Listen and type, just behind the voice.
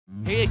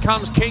Here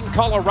comes King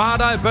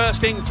Colorado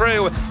bursting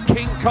through.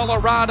 King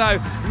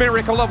Colorado,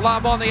 Miracle of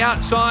Love on the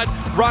outside.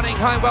 Running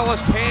home well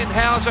as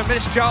Tannhauser,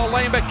 Miss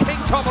Jolene, but King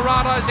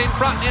Colorado's in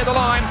front near the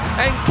line,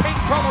 and King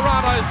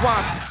Colorado's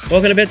won.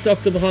 Welcome to Bet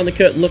Doctor Behind the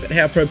Curtain. Look at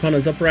how pro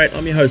punters operate.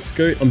 I'm your host,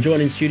 Scoot. I'm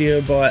joined in studio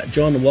by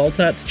John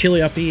Walter. It's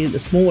chilly up here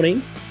this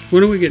morning.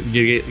 When are we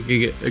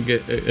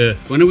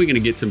when are we going to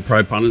get some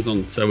pro punters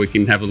on so we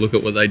can have a look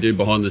at what they do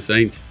behind the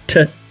scenes?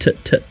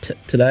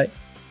 Today.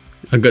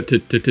 I got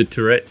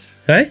Tourette's.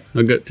 Hey?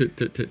 I got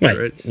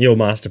Tourette's. You're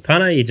master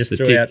punter. You just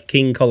threw out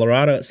King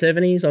Colorado at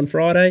 70s on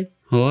Friday.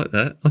 I like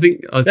that.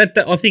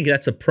 I think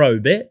that's a pro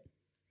bet.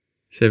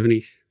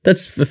 70s.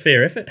 That's a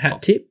fair effort.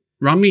 Hat tip.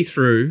 Run me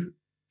through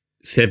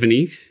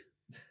 70s.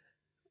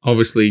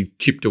 Obviously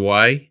chipped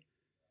away.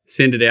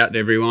 Send it out to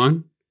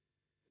everyone.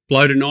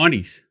 Blow to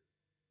 90s.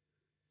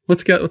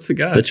 What's the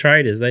go? The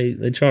traders,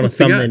 they're trying to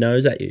thumb their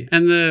nose at you.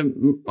 And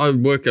I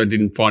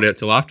didn't find out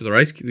till after the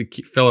race. The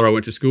fella I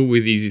went to school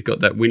with, he's got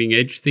that winning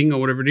edge thing or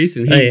whatever it is,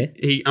 and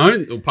he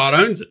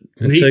owns it.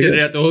 And he sent it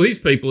out to all these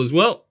people as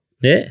well.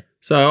 Yeah.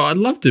 So I'd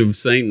love to have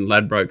seen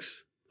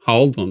Ladbroke's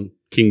hold on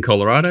King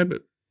Colorado,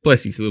 but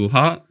bless his little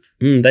heart.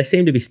 They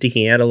seem to be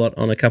sticking out a lot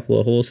on a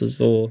couple of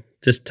horses or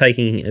just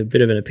taking a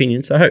bit of an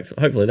opinion. So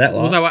hopefully that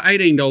lasts. Well,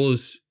 they were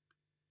 $18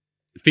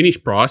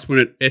 finish price when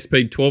it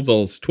SP'd $12.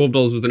 $12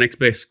 was the next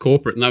best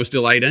corporate, and they were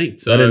still 18.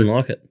 So I didn't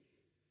like it.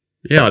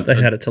 Yeah, they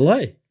had it to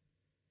lay.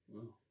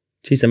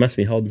 Geez, they must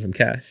be holding some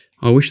cash.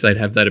 I wish they'd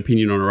have that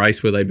opinion on a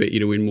race where they bet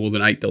you to win more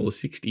than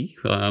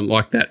 $8.60.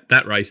 Like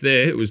that race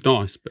there, it was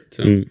nice, but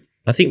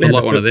I think we I'd had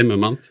like one of them a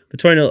month.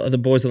 Between the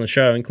boys on the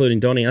show, including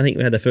Donnie, I think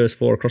we had the first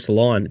four across the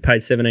line. It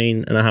paid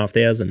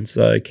 $17,500.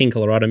 So King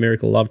Colorado,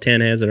 Miracle Love,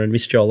 Tannhauser, and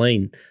Miss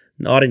Jolene.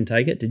 I didn't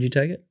take it. Did you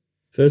take it?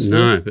 First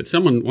no, but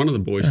one of the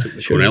boys took the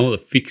Cornella, the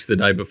fix the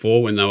day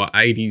before when they were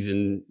 80s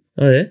and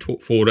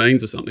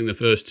 14s or something, the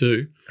first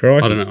two.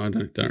 Crikey. I don't know. I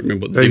don't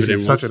remember what the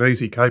dividend was. Such an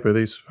easy caper,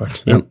 this.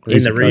 In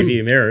the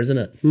rearview mirror, isn't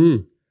it?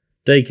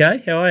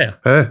 DK, how are you?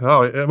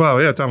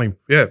 It's only,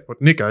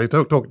 but Nico,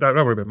 don't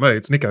worry about me.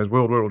 It's Nico's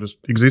world. We're all just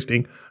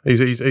existing.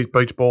 He's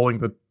beach balling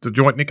the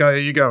joint. Nico, how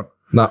you going?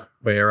 No,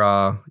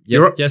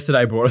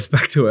 yesterday brought us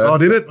back to earth. Oh,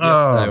 did it?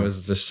 Yesterday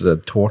was just a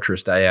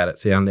torturous day out at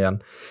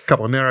Sounddown. A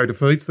couple of narrow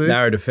defeats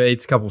there. A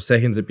couple of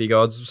seconds at big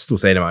odds. Still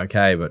seen them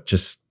okay, but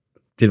just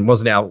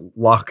wasn't our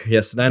luck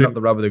yesterday. Not the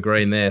rub of the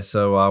green there.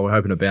 So we're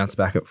hoping to bounce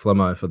back at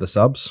Flemo for the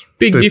subs.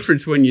 Big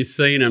difference when you've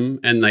seen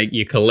them and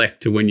you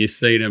collect to when you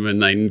see them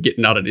and they get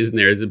nutted, isn't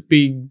there? There's a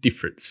big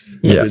difference.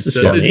 Yeah,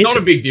 there's not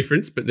a big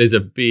difference, but there's a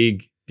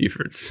big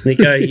difference.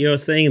 Nico, you're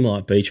seeing them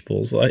like beach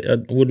balls. I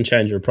wouldn't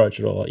change your approach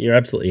at all. You're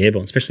absolutely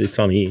airborne, especially this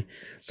time of year.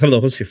 Some of the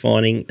horses you're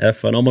finding are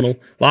phenomenal.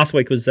 Last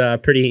week was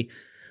pretty.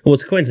 Well,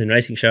 it's a Queensland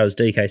racing show, as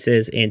DK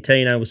says.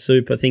 Antino was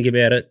super. Think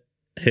about it.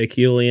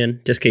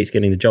 Herculean just keeps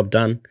getting the job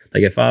done.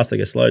 They go fast, they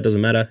go slow. It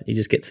doesn't matter. He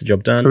just gets the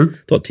job done. Who?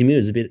 Thought Timmy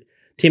was a bit.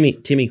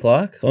 Timmy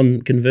Clark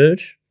on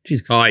Converge.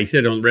 Jeez. Oh, he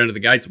said on Round of the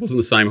Gates it wasn't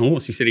the same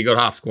horse. He said he got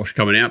half squash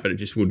coming out, but it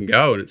just wouldn't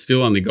go, and it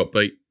still only got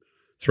beat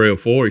 3 or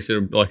 4. He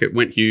said it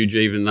went huge,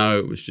 even though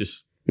it was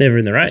just never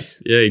in the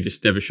race. He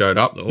just never showed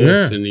up, the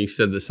horse, and he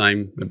said the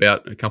same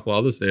about a couple of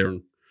others there.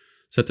 And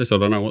so I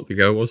don't know what the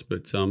go was,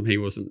 but he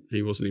wasn't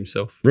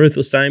himself.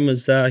 Ruthless Dame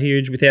was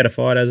huge without a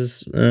fight.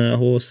 As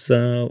horse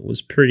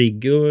was pretty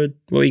good.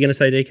 What were you going to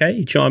say, DK?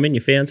 You chime in.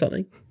 You found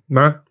something?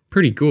 No,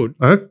 pretty good.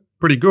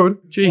 Pretty good.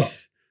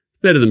 Jeez,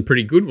 better than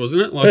pretty good,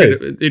 wasn't it? Like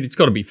it's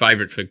got to be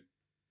favourite for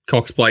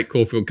Cox Plate,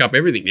 Caulfield Cup,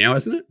 everything now,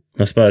 isn't it?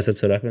 I suppose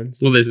that's what happens.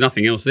 Well, there's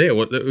nothing else there.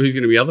 Who's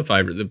going to be other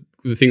favourite?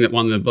 The thing that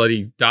won the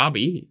bloody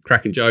Derby,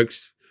 cracking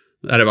jokes,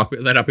 that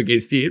up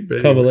against it. But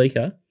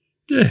Kovalika.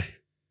 Yeah.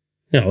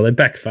 Yeah, well, they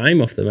back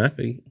Fame off the map.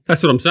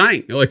 That's what I'm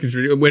saying. Like,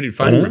 where did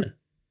Fame run?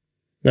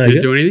 No, did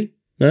it do anything?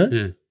 No.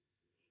 Yeah.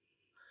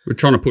 We're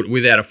trying to put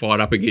Without a Fight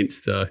up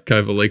against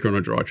Kovalika on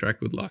a dry track.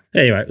 Good luck.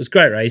 Anyway, it was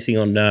great racing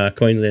on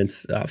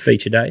Queensland's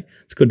feature day.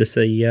 It's good to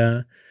see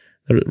the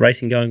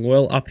racing going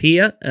well up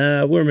here.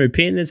 Wiramu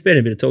Penn, there's been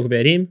a bit of talk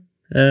about him.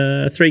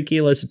 3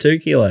 kilos to 2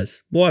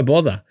 kilos. Why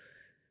bother?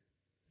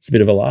 It's a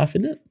bit of a laugh,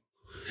 isn't it?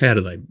 How do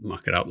they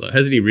muck it up, though?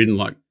 Hasn't he ridden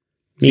like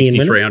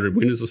 6,300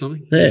 winners or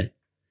something? Yeah.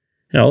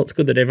 Oh, it's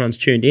good that everyone's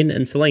tuned in.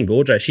 And Celine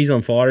Gaudreau, she's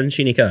on fire, isn't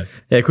she, Nico?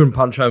 Yeah, couldn't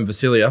punch home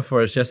Vasilia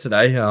for us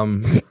yesterday.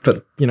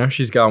 But,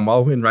 she's going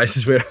well in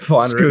races where I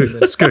find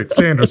her. Scoot.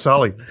 Sandra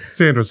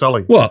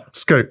Sully. What?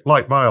 Scoot.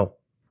 Late mail.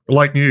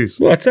 Late news.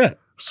 What's that?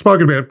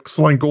 Spoken about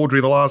Celine Gaudreau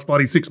the last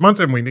bloody 6 months,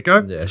 haven't we,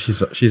 Nico? Yeah,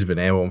 she's been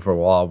airborne for a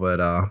while.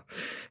 But,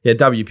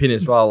 W. Pin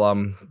as well.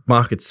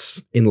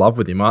 Market's in love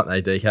with him, aren't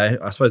they, DK?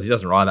 I suppose he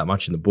doesn't ride that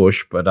much in the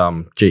bush, but,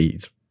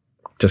 he's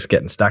just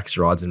getting stacks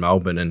of rides in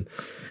Melbourne, and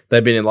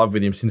they've been in love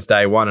with him since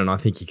day one, and I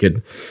think he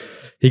could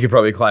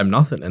probably claim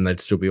nothing and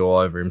they'd still be all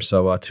over him.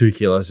 So 2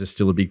 kilos is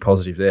still a big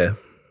positive there.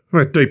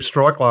 We had Deep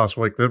Strike last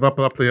week. They're up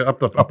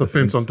the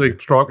fence on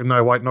Deep Strike and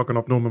no weight knocking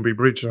off Normanby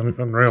Bridge.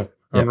 Unreal.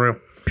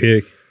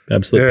 Puke.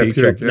 Absolute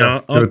puke.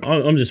 Yeah, no,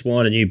 I'm just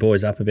winding you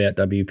boys up about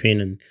W.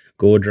 Pin and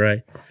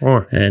Gaudreau.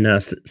 Oh.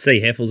 And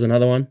C. Heffel's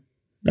another one.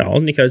 No,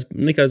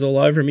 Nico's all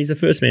over him. He's the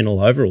first man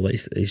all over all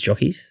these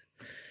jockeys.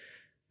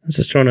 I was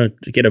just trying to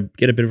get a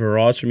bit of a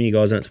rise from you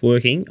guys, and it's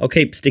working. I'll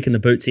keep sticking the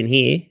boots in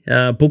here.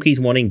 Bookies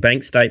wanting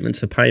bank statements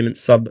for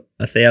payments sub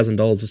 $1,000.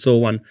 I saw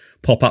one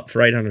pop up for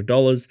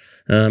 $800,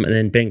 and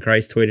then Ben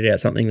Craze tweeted out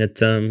something that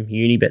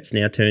Unibet's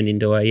now turned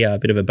into a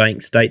bit of a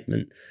bank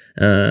statement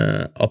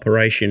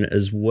operation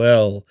as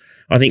well.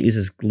 I think this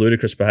is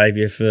ludicrous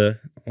behaviour for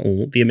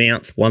the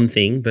amounts. One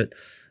thing, but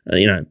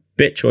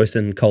Bet Choice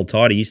and Cold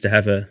Tidy used to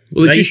have they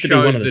used to be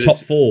one of the top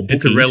 4 bookies.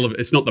 It's irrelevant.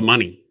 It's not the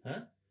money.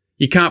 Huh?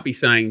 You can't be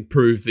saying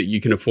prove that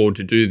you can afford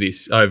to do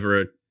this over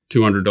a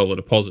 $200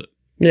 deposit.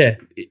 Yeah,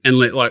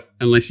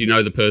 unless you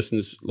know the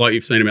person's, like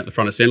you've seen them at the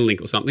front of Centrelink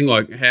or something.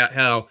 Like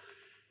how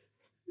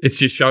it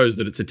just shows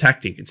that it's a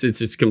tactic.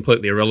 It's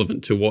completely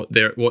irrelevant to what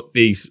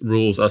these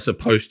rules are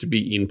supposed to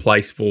be in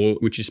place for,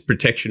 which is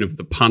protection of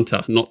the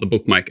punter, not the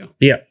bookmaker.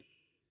 Yeah,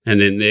 and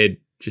then they're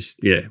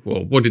just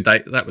Well, what did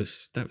they? That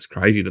was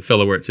crazy. The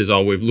fella where it says,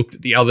 "Oh, we've looked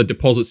at the other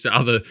deposits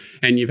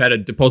and you've had a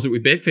deposit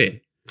with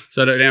Betfair."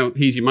 So now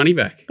here's your money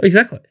back.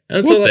 Exactly.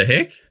 And what the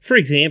heck? For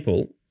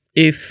example,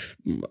 if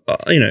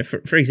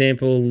for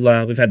example,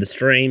 we've had the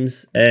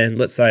streams, and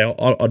let's say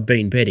I'd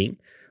been betting.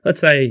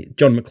 Let's say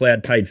John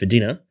McLeod paid for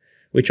dinner,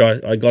 which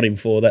I got him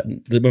for that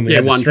when we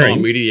had the stream. One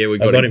time we did. Yeah, we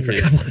got got him for a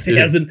couple of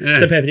thousand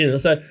to pay for dinner.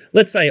 So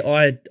let's say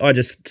I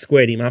just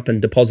squared him up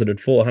and deposited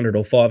 $400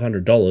 or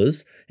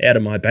 $500 out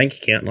of my bank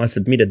account, and I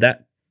submitted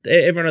that.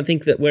 Everyone would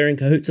think that we're in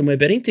cahoots and we're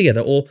betting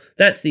together, or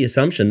that's the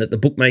assumption that the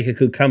bookmaker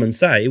could come and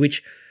say,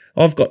 which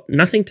I've got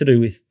nothing to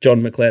do with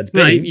John McLeod's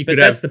betting, but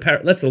that's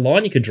the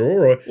line you could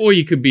draw. Or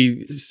you could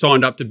be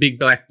signed up to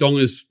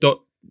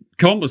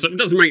bigblackdongers.com or something.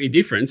 It doesn't make any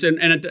difference.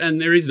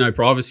 And there is no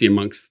privacy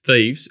amongst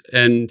thieves.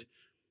 And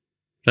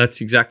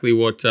that's exactly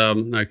what,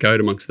 no code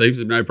amongst thieves,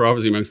 there's no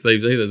privacy amongst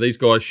thieves either. These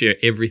guys share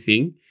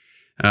everything.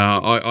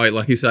 I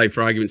like you say,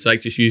 for argument's sake,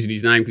 just using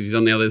his name because he's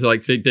on the other.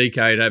 Like, see,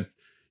 DK would have,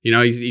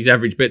 his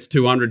average bet's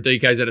 200,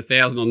 DK's at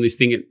 1,000 on this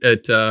thing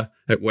at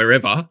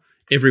wherever.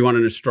 Everyone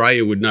in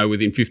Australia would know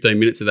within 15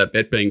 minutes of that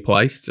bet being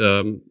placed.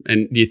 And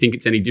do you think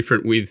it's any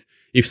different with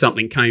if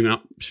something came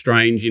up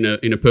strange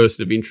in a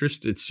person of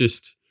interest? It's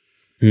just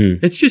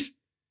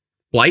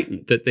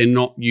blatant that they're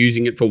not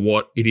using it for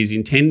what it is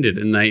intended,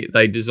 and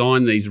they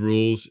design these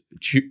rules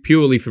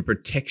purely for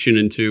protection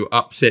and to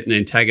upset and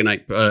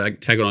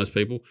antagonize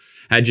people,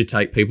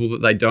 agitate people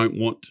that they don't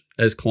want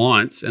as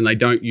clients, and they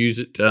don't use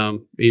it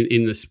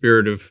in the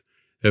spirit of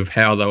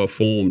how they were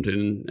formed,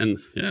 and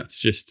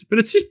it's just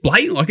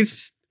blatant. Like,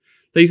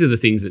 these are the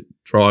things that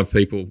drive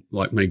people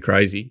like me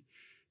crazy.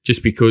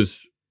 Just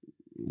because,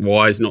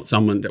 why just not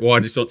someone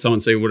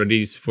see what it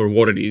is for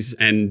what it is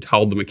and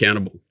hold them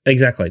accountable?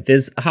 Exactly.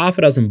 There's half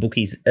a dozen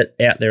bookies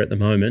out there at the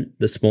moment.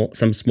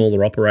 Some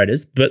smaller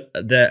operators, but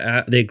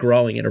they're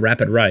growing at a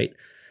rapid rate.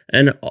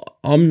 And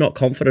I'm not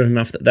confident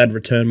enough that they'd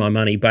return my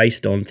money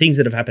based on things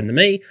that have happened to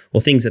me or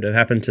things that have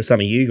happened to some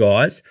of you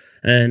guys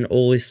and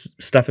all this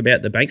stuff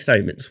about the bank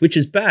statements, which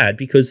is bad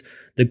because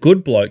the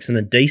good blokes and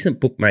the decent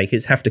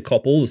bookmakers have to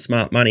cop all the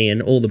smart money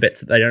and all the bets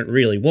that they don't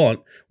really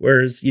want,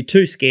 whereas you're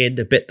too scared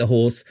to bet the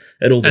horse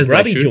at all the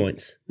grubby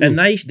joints. And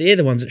they're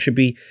the ones that should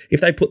be,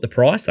 if they put the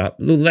price up,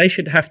 they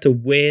should have to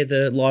wear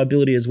the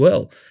liability as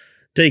well.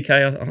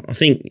 DK, I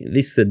think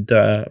this would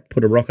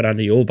put a rocket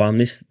under your bum,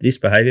 this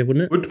behaviour,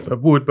 wouldn't it? It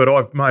would, but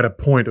I've made a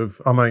point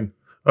of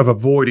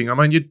avoiding.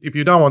 If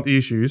you don't want the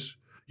issues,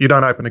 you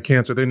don't open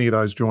accounts with any of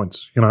those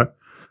joints,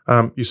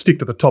 You stick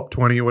to the top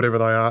 20 or whatever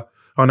they are.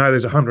 I know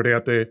there's 100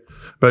 out there,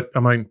 but,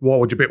 why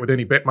would you bet with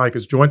any bet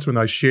makers' joints when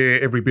they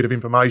share every bit of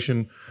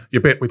information?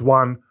 You bet with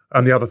one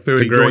and the other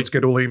 30 joints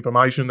get all the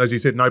information. As you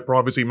said, no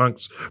privacy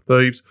amongst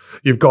thieves.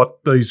 You've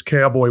got these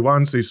cowboy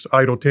ones, these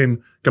 8 or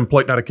 10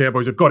 complete nut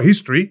cowboys who've got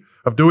history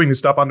of doing this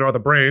stuff under other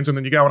brands, and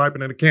then you go and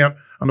open an account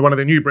under one of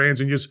their new brands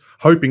and just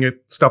hoping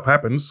stuff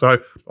happens. So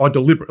I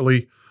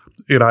deliberately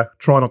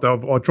try not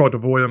to. I tried to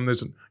avoid them.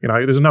 There's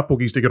enough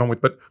bookies to get on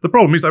with, but the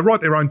problem is they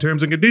write their own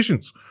terms and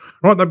conditions.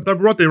 Right? They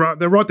write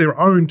their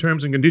own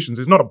terms and conditions.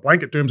 There's not a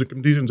blanket terms and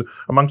conditions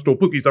amongst all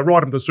bookies. They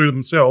write them to suit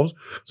themselves.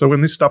 So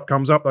when this stuff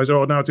comes up, they say,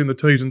 "Oh no, it's in the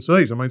T's and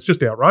C's." It's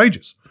just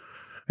outrageous.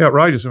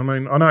 Outrageous. I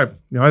know.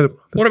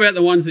 What about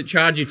the ones that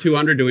charge you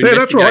 $200 to investigate? Yeah,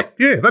 that's right.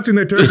 Yeah, that's in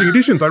their terms and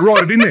conditions. They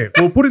write it in there.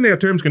 Well, put in their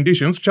terms and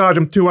conditions, charge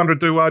them $200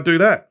 to do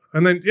that,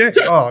 and then it's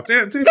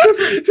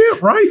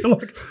outrageous.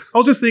 Like, I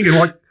was just thinking,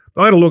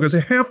 I had a look and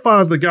said, how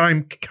far is the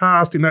game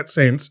cast in that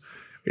sense?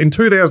 In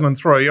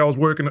 2003, I was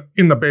working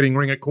in the betting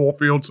ring at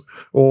Caulfield's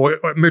or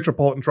at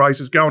Metropolitan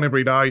Traces, going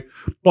every day.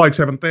 Blokes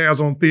having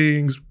 1,000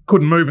 things,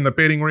 couldn't move in the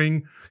betting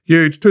ring.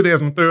 Huge.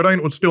 2013,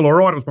 it was still all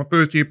right. It was my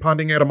first year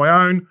punting out of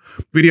my own.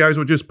 Videos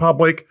were just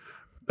public.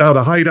 They were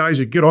the heydays.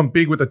 You get on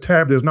big with the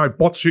tab. There's no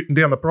bots shooting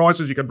down the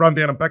prices. You could run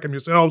down and back them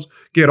yourselves,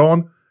 get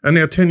on. And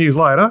now 10 years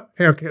later,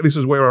 this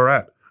is where we're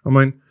at.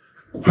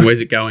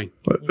 Where's it going?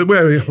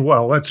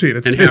 Well, that's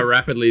it. And how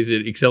rapidly is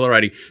it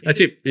accelerating?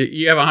 That's it.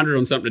 You have 100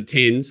 on something at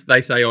 10s.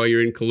 They say, "Oh,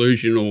 you're in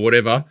collusion or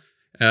whatever,"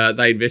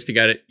 they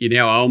investigate it. You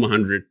now owe them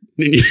 100,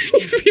 and you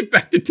fit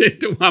back to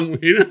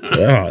 10-1 winner.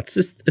 Oh,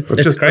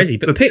 it's crazy.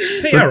 But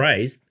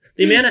PRAs,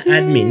 the amount of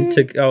admin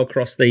to go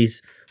across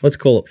these, let's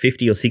call it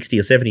 50 or 60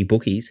 or 70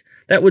 bookies,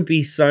 that would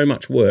be so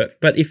much work.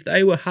 But if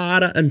they were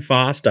harder and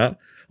faster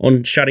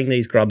on shutting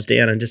these grubs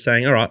down and just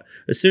saying, all right,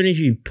 as soon as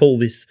you pull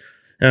this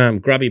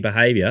grubby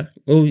behaviour,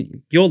 well,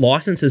 your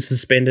licence is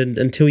suspended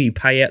until you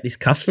pay out this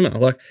customer.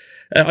 Like,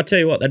 I tell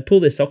you what, they'd pull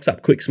their socks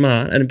up quick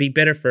smart and it'd be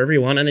better for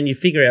everyone, and then you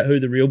figure out who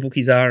the real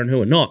bookies are and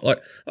who are not.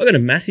 Like, I've got a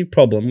massive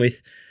problem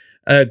with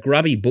a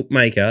grubby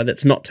bookmaker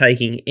that's not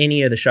taking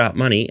any of the sharp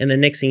money, and the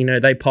next thing you know,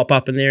 they pop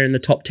up and they're in the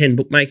top 10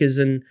 bookmakers,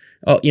 and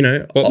what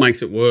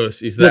makes it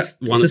worse is that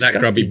that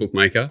grubby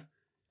bookmaker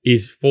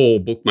is for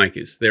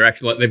bookmakers. They're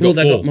actually they've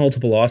got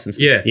multiple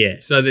licenses. Yeah.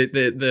 So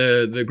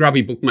the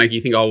grubby bookmaker, you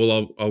think, oh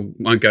well, I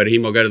won't go to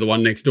him. I'll go to the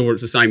one next door.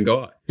 It's the same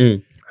guy.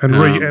 Mm.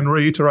 And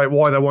reiterate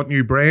why they want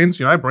new brands.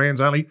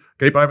 Brands only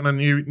keep opening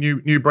a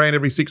new brand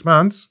every 6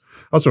 months.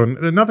 I saw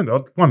nothing.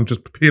 One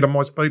just appeared on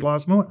my feed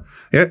last night.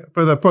 Yeah,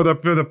 for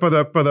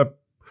the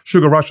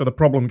sugar rush of the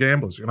problem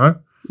gamblers.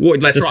 Well,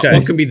 that's right.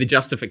 What can be the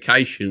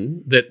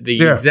justification that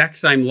the exact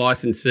same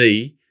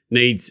licensee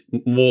needs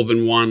more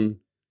than one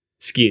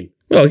skin?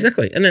 Well,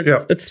 exactly. And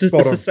it's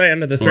to stay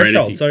under the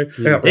threshold. So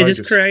they're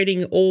just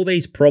creating all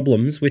these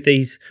problems with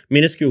these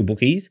minuscule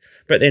bookies,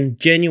 but then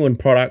genuine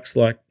products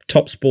like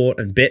TopSport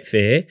and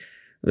Betfair,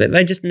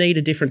 they just need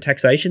a different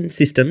taxation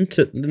system.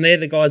 And they're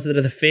the guys that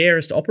are the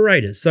fairest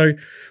operators. So,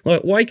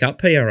 like, wake up,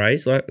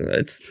 PRAs. Like,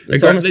 it's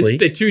honestly...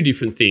 They're two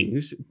different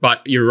things,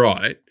 but you're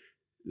right.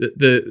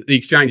 The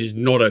exchange is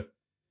not a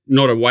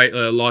weight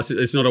license.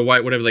 It's not a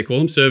weight, whatever they call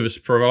them, service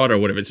provider or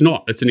whatever. It's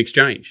not. It's an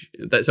exchange.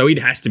 So it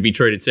has to be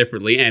treated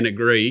separately and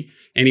agree.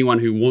 Anyone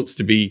who wants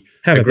to be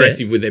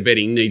aggressive with their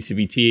betting needs to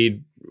be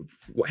tiered,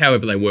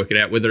 however they work it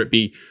out, whether it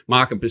be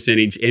market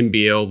percentage,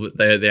 MBL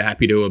that they're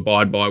happy to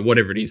abide by,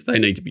 whatever it is, they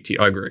need to be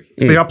tiered. I agree.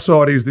 The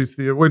upside is this: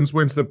 when's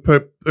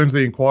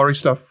the inquiry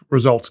stuff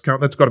results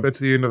count? That's got to be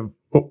the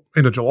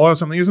end of July or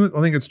something, isn't it?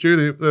 I think it's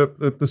due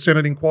the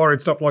Senate inquiry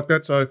and stuff like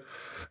that. So.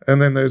 And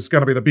then there's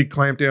going to be the big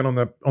clampdown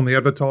on the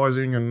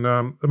advertising, and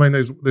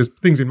there's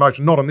things in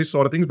motion, not on this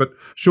side of things, but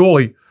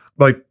surely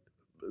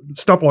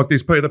stuff like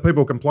this, the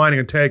people complaining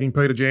and tagging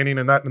Peter Jan in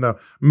and that, and the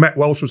Matt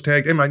Welsh was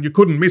tagged. You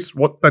couldn't miss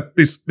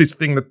this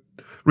thing that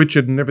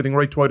Richard and everything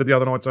retweeted the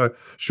other night. So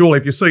surely,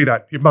 if you see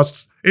that,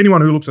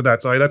 anyone who looks at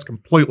that say that's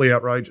completely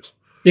outrageous.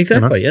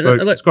 Exactly, So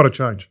it's got to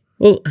change.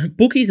 Well,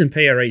 bookies and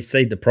PREs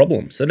see the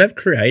problem, so they've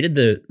created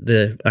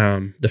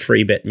the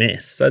free bet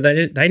mess. So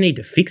they need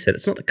to fix it.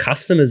 It's not the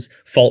customer's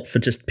fault for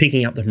just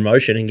picking up the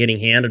promotion and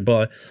getting hounded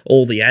by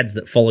all the ads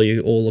that follow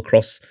you all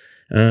across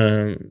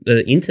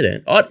the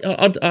internet.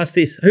 I'd ask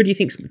this: who do you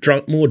think's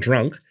more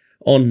drunk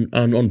on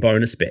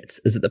bonus bets?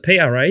 Is it the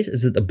PRAs?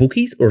 Is it the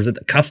bookies? Or is it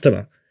the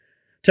customer?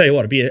 Tell you what,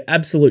 it'd be an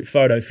absolute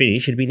photo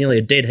finish. It'd be nearly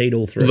a dead heat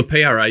all through. Well,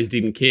 the PRAs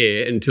didn't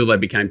care until they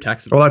became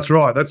taxable. Well, that's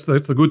right. That's the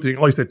good thing.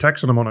 At least they're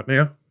taxing them on it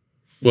now.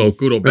 Well,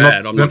 good or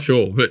bad, I'm not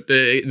sure. But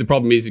the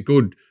problem is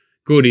good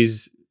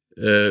is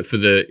for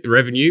the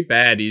revenue.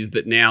 Bad is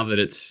that now that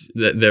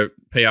that the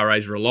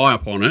PRAs rely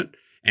upon it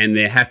and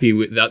they're happy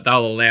with that,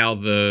 they'll allow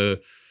the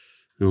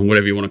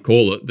whatever you want to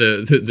call it,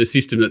 the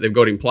system that they've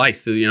got in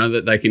place. So,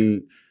 that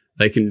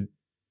they can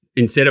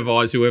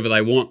incentivize whoever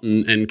they want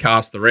and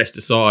cast the rest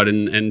aside,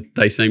 and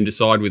they seem to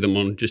side with them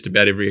on just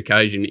about every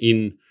occasion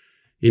in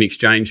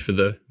exchange for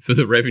the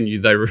revenue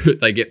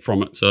they get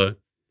from it. So.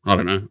 I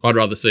don't know. I'd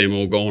rather see them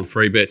all gone.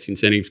 Free bets,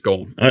 incentives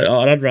gone.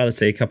 I'd rather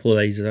see a couple of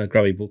these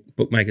grubby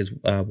bookmakers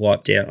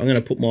wiped out. I'm going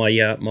to put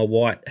my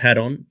white hat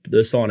on,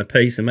 the sign of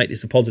peace, and make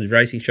this a positive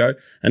racing show.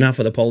 Enough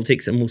of the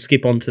politics, and we'll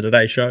skip on to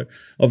today's show.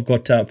 I've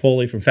got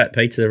Paulie from Fat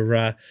Pizza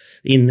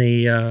in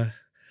the...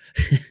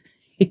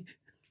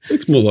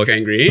 Looks more like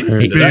Angry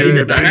Anderson today.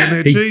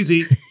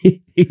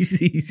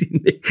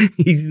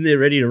 He's in there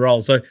ready to roll.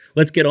 So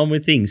let's get on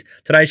with things.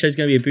 Today's show's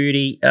going to be a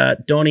beauty.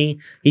 Donnie,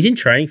 he's in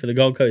training for the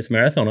Gold Coast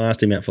Marathon. I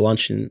asked him out for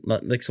lunch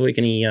next week,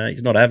 and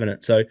he's not having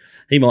it. So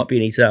he might be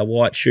in his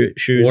white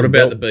shoes. What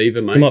about the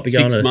Beaver, mate? He might be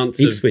 6 months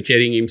Ipswich. Of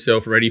getting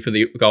himself ready for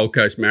the Gold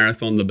Coast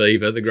Marathon. The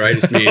Beaver, the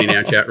greatest man in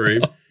our chat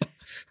room.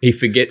 He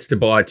forgets to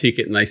buy a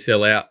ticket, and they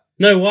sell out.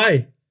 No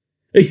way.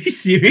 Are you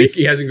serious?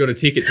 He hasn't got a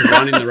ticket to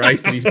run in the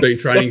race that he's been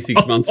training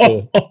 6 months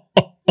for.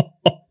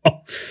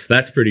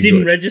 That's pretty good.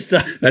 Didn't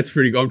register. That's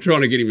pretty good. I'm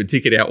trying to get him a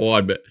ticket out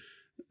wide, but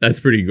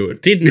that's pretty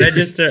good. Didn't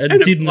register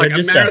and didn't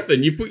register. A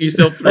marathon, you put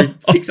yourself through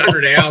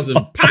 600 hours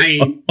of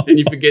pain and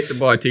you forget to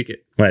buy a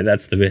ticket. Mate,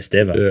 that's the best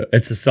ever. Yeah.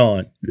 It's a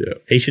sign. Yeah.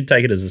 He should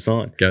take it as a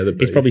sign. Go the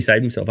bees. He's probably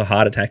saved himself a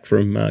heart attack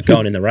from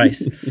going in the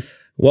race.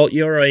 Well,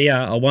 you're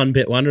a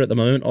one-bet wonder at the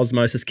moment.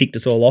 Osmosis kicked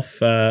us all off.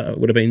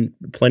 Would have been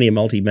plenty of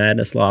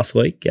multi-madness last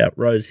week.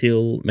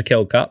 Rosehill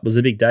McKell Cup was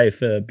a big day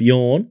for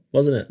Bjorn,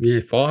 wasn't it? Yeah,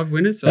 5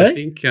 winners, I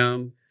think.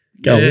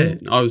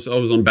 I was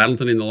on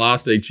Battleton in the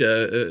last each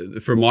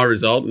for my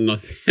result, and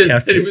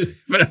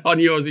but I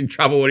knew I was in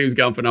trouble when he was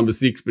going for number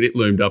 6, but it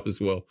loomed up as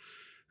well.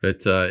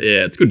 But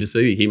it's good to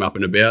see him up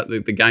and about.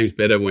 The game's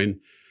better when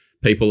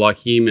people like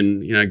him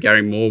and,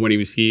 Gary Moore when he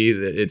was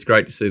here. It's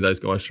great to see those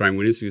guys train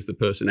winners because the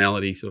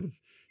personality sort of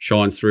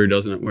shines through,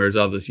 doesn't it? Whereas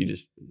others,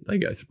 they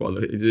go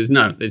through. There's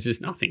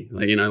just nothing.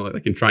 Like they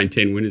can train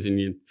 10 winners and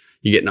you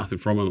get nothing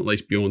from them. At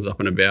least Bjorn's up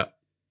and about.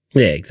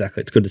 Yeah,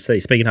 exactly. It's good to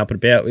see. Speaking up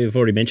and about, we've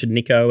already mentioned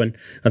Nico, and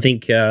I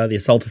think the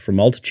Assaulter from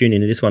Malta tuned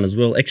into this one as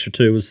well. Extra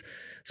 2 was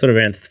sort of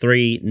around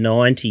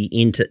 390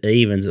 into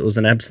evens. It was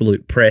an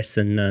absolute press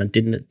and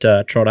didn't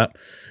trot up.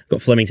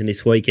 Got Flemington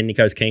this week, and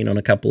Nico's keen on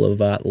a couple of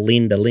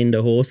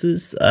Linda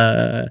horses.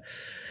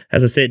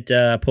 As I said,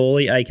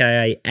 Paulie,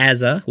 a.k.a.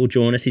 Azza, will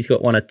join us. He's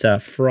got one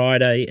at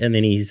Friday, and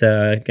then he's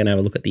going to have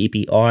a look at the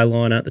Ippy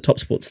eyeliner. The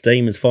TopSport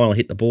Steam has finally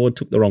hit the board,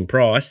 took the wrong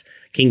price.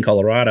 King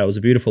Colorado was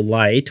a beautiful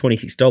lay,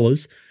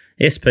 $26.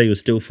 SP was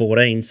still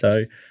 14,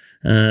 so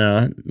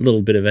a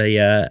little bit of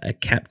a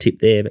cap tip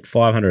there, but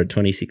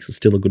 526 was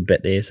still a good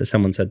bet there, so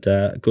someone's had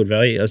good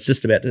value. I was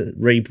just about to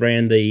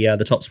rebrand the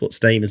TopSport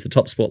Steam as the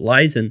TopSport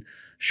Lays, and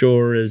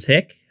sure as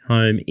heck,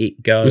 home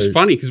it goes. It was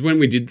funny because when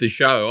we did the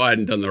show, I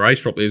hadn't done the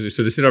race properly, as we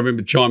sort of said. I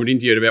remember chiming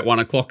into you at about 1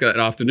 o'clock that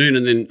afternoon,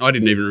 and then I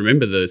didn't even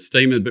remember the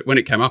Steamer, but when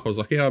it came up, I was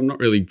like, I'm not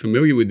really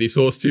familiar with this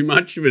horse too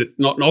much, but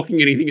not knocking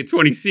anything at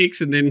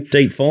 26, and then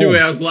deep form. 2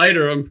 hours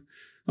later,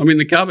 I'm in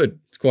the cupboard.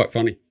 It's quite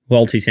funny.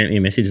 Walty sent me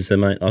a message and said,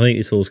 mate, I think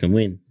this horse can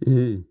win.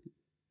 Mm.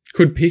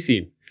 Could piss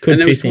him. And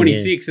then it was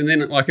 26, and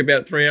then like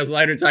about 3 hours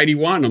later, it's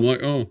 81. I'm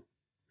like, oh,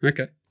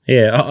 okay.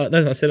 Yeah,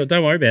 I said,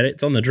 don't worry about it.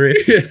 It's on the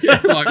drift.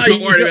 I'm like, not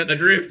worried about the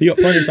drift. You got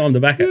plenty of time to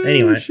back it.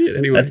 Anyway,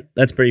 anyway.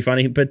 That's pretty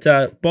funny. But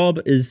Bob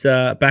is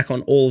back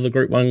on all of the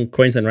Group 1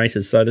 Queensland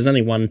races, so there's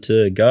only one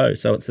to go.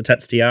 So it's the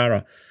Tats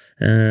Tiara.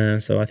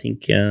 So I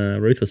think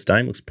Ruthless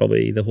Dame looks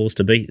probably the horse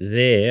to beat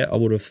there, I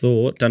would have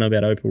thought. Don't know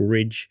about Opal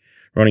Ridge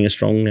running a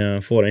strong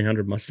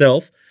 1400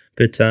 myself,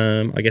 but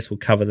I guess we'll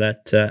cover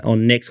that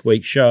on next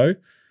week's show.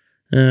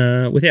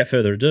 Without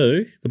further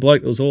ado, the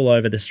bloke that was all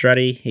over the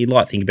Stratty, he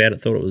liked think about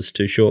it, thought it was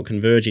too short.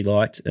 Converge he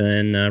liked,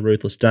 and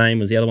Ruthless Dame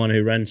was the other one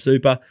who ran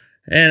super.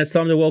 And it's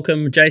time to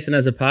welcome Jason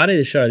AZZOPARDI to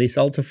the show, this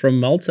Alta from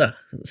Malta.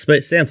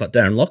 Sounds like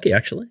Darren Lockie,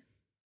 actually.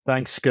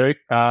 Thanks, Scoot.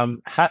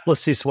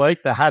 Hatless this week.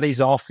 The hat is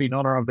off in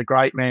honour of the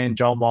great man,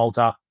 John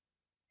Walter.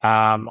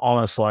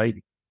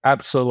 Honestly,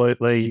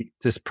 absolutely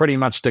just pretty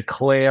much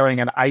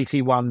declaring an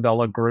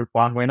 $81 Group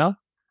 1 winner.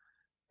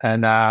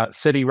 And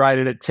City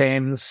rated at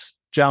 10s,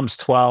 jumps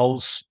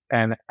 12s,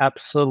 and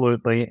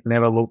absolutely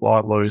never looked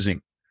like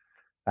losing.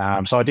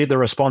 So I did the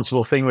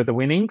responsible thing with the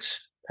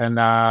winnings and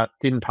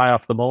didn't pay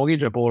off the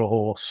mortgage. I bought a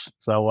horse.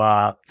 So,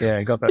 bought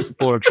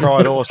a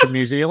tried horse from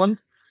New Zealand.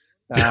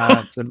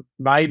 It's a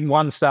maiden,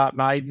 1-start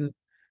maiden.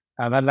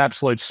 Had an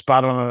absolute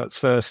spud on its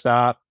first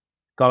start.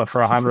 Got it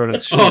for 100.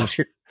 It's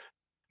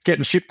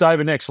getting shipped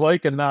over next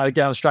week and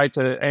going straight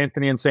to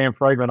Anthony and Sam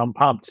Friedman. I'm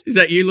pumped. Is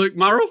that you, Luke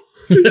Murrell?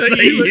 Is that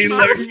you, Luke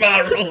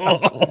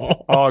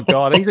Murrell? Oh,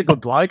 God. He's a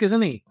good bloke,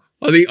 isn't he?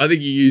 I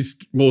think you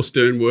used more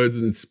stern words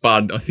than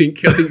Spud. I think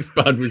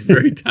Spud was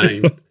very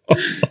tame.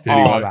 Anyway.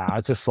 Oh, no.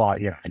 It's just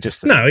like,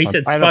 no, he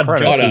said Spud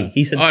jockey.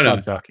 He said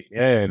Spud jockey.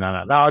 Yeah,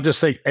 no. I just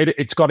see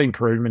it's got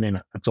improvement in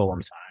it. That's all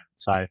I'm saying.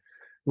 So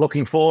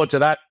looking forward to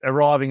that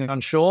arriving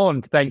on shore,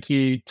 and thank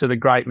you to the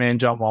great man,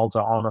 John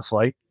Walter,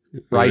 honestly.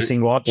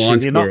 Racing Watch.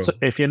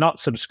 If you're not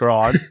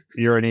subscribed,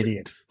 you're an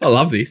idiot. I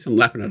love this. I'm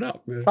lapping it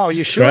up. Oh,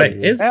 you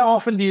should. How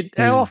often do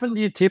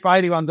you tip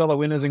 $81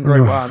 winners in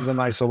Group 1s and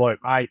they salute,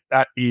 mate?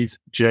 That is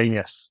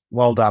genius.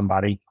 Well done,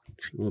 buddy.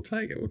 We'll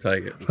take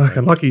it.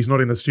 Lucky he's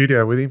not in the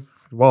studio with him.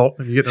 Well,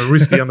 you're getting a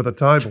wristy under the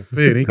table.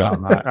 Fair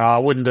dinkum. I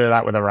wouldn't do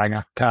that with a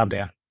ranger. Calm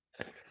down.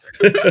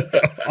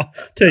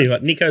 Tell you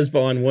what, Nico's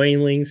buying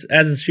weanlings.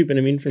 Az is shipping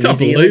them in from New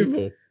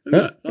Zealand.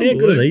 How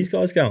good are these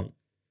guys going?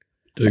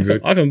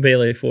 Good. I can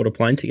barely afford a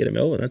plane ticket to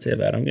Melbourne. That's how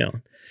bad I'm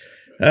going.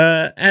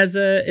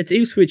 It's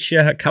Ipswich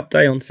Cup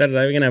Day on Saturday.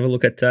 We're going to have a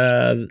look at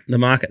the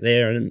market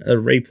there and a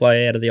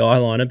replay out of the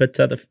eyeliner. But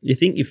you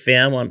think you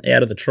found one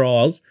out of the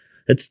trials?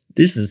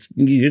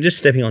 You're just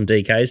stepping on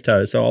DK's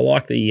toes. So I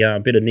like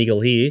the bit of niggle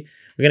here.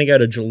 We're going to go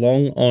to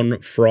Geelong on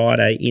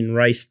Friday in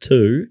race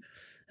 2,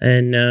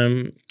 and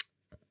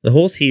the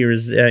horse here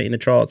is in the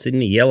trial. It's in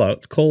the yellow.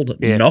 It's called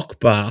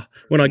Knockbar.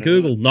 When I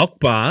Google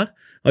Knockbar,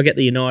 I get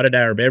the United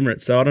Arab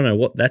Emirates, so I don't know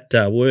what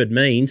that word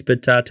means,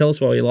 but tell us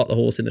why you like the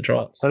horse in the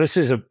trial. So this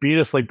is a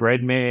beautifully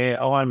bred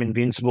mare. I'm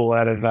Invincible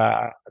out of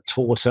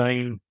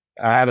Tortine.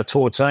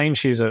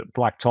 She's a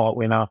black type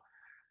winner.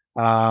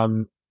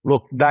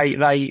 Look,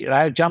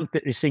 they jumped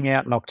this thing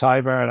out in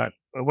October, and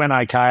it went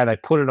okay. They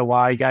put it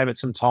away, gave it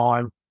some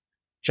time,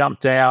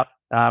 jumped out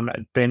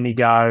at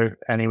Bendigo,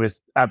 and he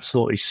was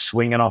absolutely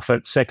swinging off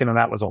it. Second of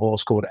that was a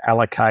horse called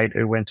Allocate,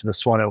 who went to the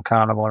Swan Hill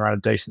Carnival and ran a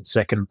decent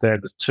second.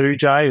 Third was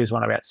 2J, who's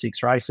won about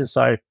 6 races.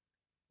 So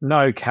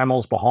no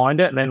camels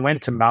behind it. And then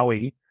went to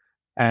Maui,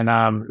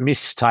 and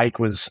Mistake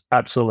was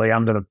absolutely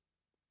under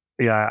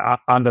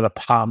the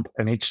pump,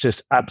 and it's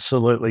just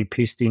absolutely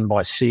pissed in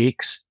by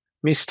 6.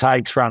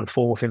 Mistake's run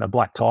 4th in a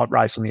black type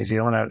race in New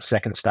Zealand at its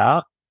second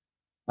start.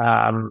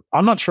 I'm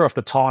not sure if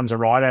the times are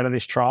right out of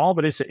this trial,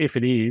 but if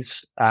it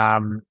is,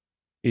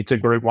 it's a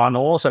Group 1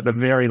 horse. At the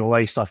very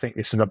least, I think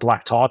this is a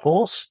black type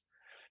horse.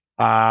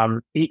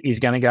 It is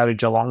going to go to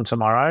Geelong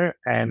tomorrow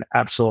and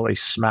absolutely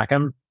smack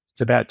them.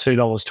 It's about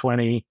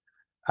 $2.20.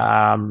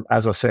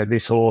 As I said,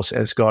 this horse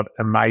has got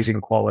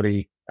amazing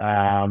quality.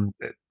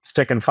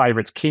 Second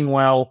favourite's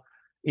Kingwell.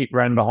 It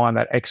ran behind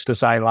that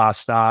Expose last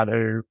start,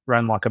 who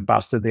ran like a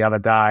busted the other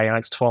day, and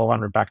it's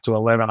 1,200 back to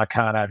 11. I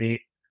can't have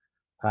it.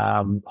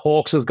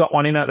 Hawks have got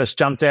one in it that's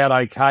jumped out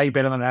okay,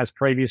 better than it has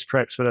previous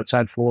preps, but it's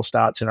had 4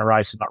 starts in a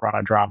race and not run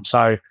a drum.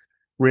 So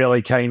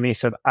really keen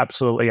this and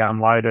absolutely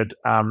unloaded.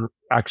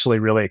 Actually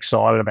really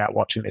excited about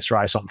watching this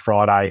race on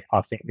Friday.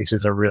 I think this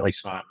is a really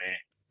smart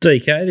mare.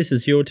 DK, this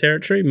is your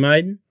territory,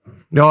 maiden.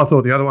 No, I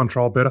thought the other one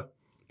trialled better.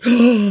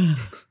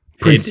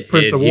 Prince, the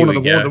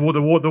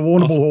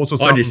Warrnambool horse or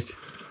something.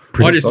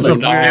 I just thought,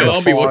 no,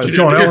 I'll be watching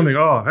John it. Allen think,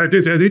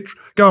 how's it?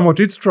 Go and watch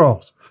its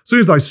trials. As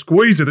soon as they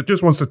squeeze it, it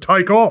just wants to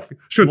take off.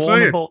 Should see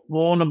it.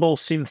 Warrnambool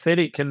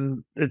synthetic,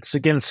 and it's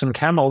against some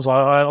camels.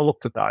 I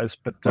looked at those,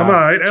 but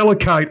mate,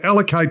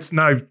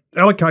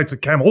 allocates a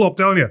camel. I'm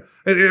telling you,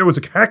 it was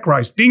a hack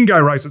race, dingo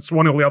race at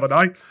Swan Hill the other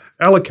day.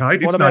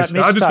 Allocate, it's no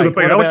star just because it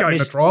beat Allocate in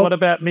the trial. What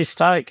about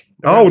Mistake?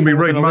 I wouldn't be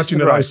reading much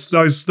into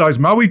those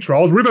Moe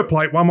trials. River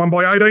Plate won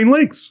by 18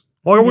 lengths.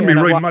 Like, I wouldn't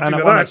be reading much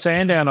into that. At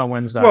Sandown on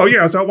Wednesday. Well,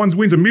 yeah, so it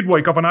wins a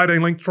midweek off an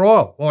 18-length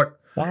trial. Like,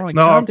 I don't want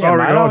you to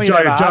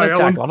have a heart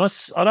attack on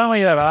us.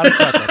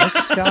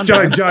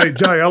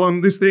 Jay Allen,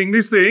 this thing,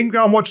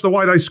 go and watch the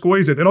way they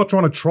squeeze it. They're not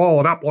trying to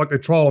trial it up like they're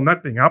trialing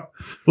that thing up.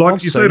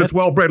 Like you said, it's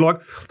well bred. Like,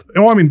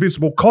 I'm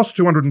Invincible cost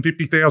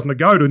 $250,000 to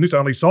go to, and this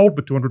only sold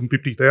for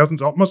 $250,000,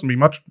 so it mustn't be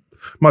much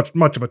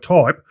of a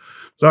type.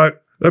 So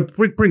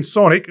Prince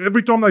Sonic,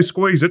 every time they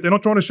squeeze it, they're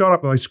not trying to shut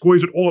up. They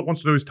squeeze it. All it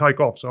wants to do is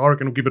take off. So I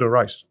reckon it'll give it a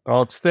race.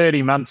 Well, it's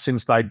 30 months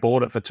since they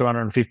bought it for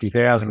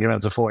 $250,000, given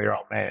it's a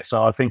 4-year-old mare.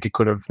 So I think it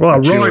could have. Well,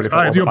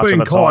 right, you're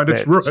being kind.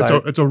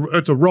 It's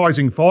a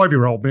rising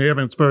 5-year-old mare, and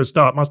its first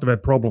start must have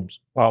had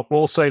problems. Well,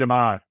 we'll see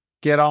tomorrow.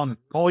 Get on.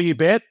 The more you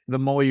bet, the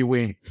more you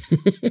win.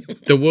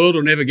 The world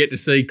will never get to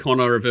see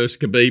Connor versus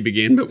Khabib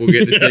again, but we'll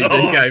get to see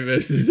DK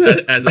versus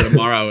Azza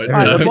tomorrow.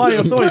 I thought he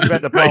was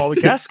about to blow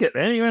the casket,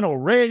 man. He went all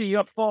red. He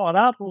got fired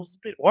up. I was a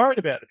bit worried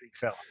about the big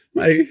fella.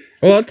 Maybe.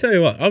 Well, I'll tell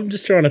you what. I'm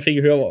just trying to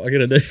figure out what we're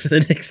going to do for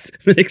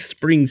the next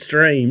spring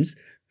streams.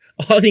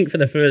 I think for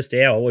the first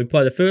hour, we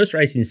play the first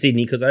race in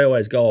Sydney because they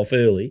always go off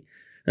early.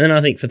 And then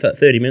I think for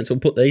 30 minutes, we'll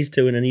put these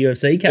two in a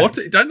UFC Cup.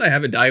 Don't they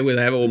have a day where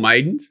they have all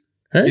maidens?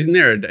 Huh? Isn't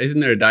there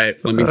a day at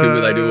Flemington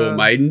where they do all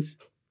maidens?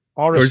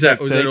 Or is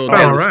that all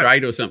down the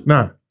straight or something?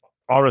 No.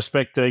 I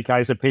respect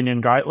DK's opinion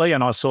greatly,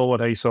 and I saw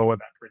what he saw with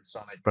that Prince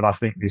Sonic, but I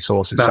think this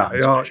horse is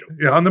something special.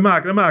 Yeah, and the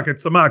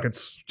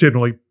market's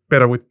generally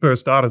better with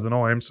first starters than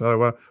I am.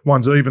 So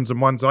one's evens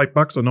and one's $8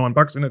 or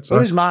 $9 in it. So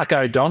who's Mark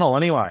O'Donnell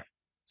anyway?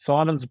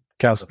 Simon's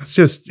cousin. It's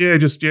just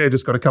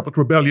got a couple of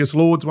rebellious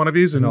lords, one of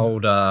his, and An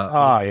old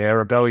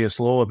rebellious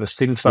lord, the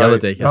Sinfo. Yellow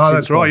DK. Oh,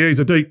 that's right. Yeah, he's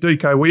a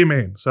DK Weir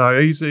man.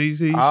 So he's is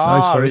he?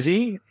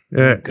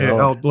 Yeah,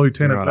 old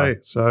lieutenant there.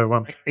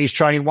 So he's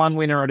training one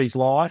winner at his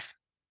life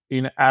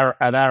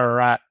at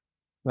Ararat.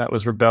 That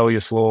was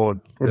Rebellious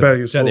Lord.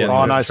 Rebellious Lord.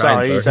 Oh no,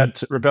 sorry. He's had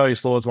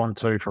Rebellious Lord's 1,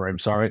 2 for him.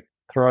 Sorry,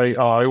 3.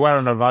 Oh, he won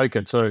an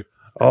Evoker too.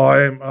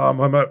 I'm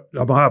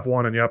half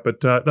winding you up,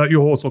 but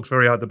your horse looks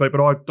very hard to beat.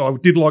 But I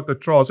did like the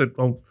trial. I said,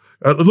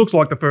 it looks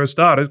like the first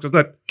starters because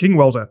that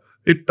Kingwell's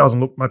it doesn't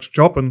look much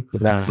chop, and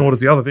nor does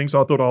the other thing.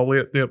 So I thought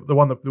the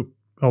one that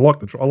I like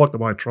the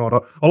way it tried.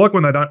 I like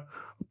when they don't.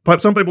 But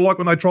some people like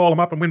when they trial them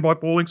up and win by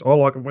 4 lengths. I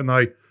like it when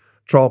they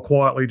trial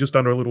quietly just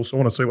under a little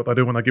sauna, see what they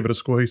do when they give it a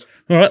squeeze.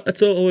 All right,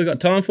 that's all we've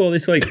got time for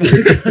this week.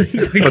 That's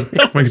right. We can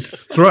like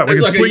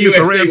swing a this UFC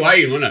around.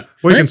 weigh-in, wasn't it?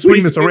 We can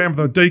swing this around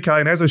from the DK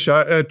and Azza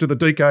show to the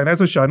DK and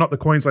Azza show, not the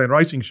Queensland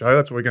Racing show.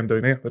 That's what we're going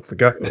to do now. That's the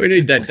go. We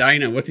need that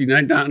Dana. What's his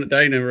name? Dana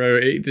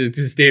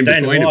to stand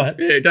Dana between White.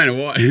 them. Yeah, Dana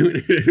White.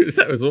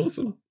 That was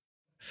awesome.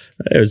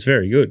 It was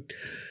very good.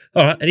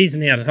 All right, it is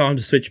now time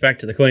to switch back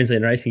to the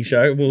Queensland Racing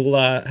Show. We'll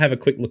have a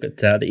quick look at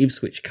the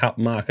Ipswich Cup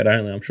market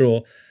only. I'm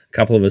sure a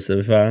couple of us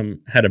have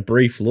had a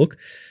brief look.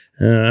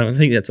 I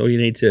think that's all you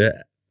need to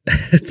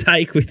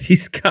take with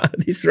this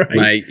race.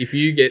 Mate, if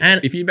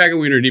you back a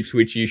winner at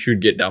Ipswich, you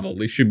should get double.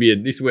 This should be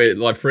this where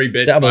like free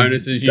bets,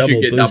 bonuses. You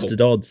should get boosted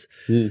double odds.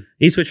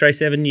 Ipswich race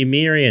 7,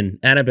 Numerian,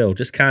 Annabelle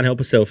just can't help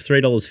herself.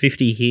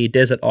 $3.50 here.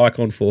 Desert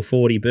Icon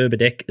 $4.40.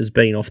 Berberdeck has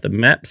been off the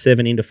map.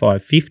 7 into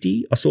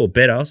 $5.50. I saw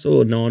better. I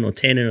saw 9 or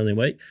 10 early in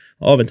the week.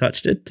 I haven't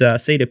touched it.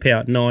 Cedar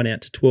Power 9 out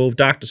to 12.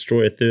 Dark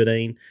Destroyer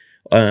 13.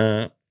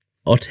 Oiter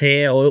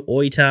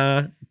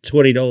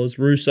 $20.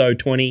 Russo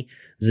 20.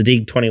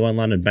 Zadig 21.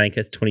 London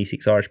Banker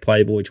 26. Irish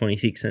Playboy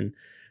 26, and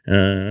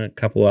a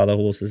couple of other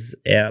horses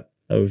out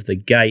of the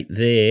gate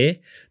there.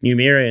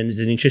 Numerian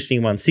is an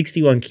interesting one.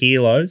 61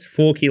 kilos.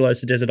 4 kilos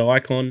to Desert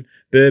Icon.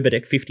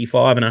 Berberdeck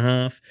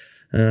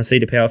 55.5.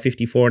 Cedar Power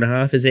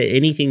 54.5. Is there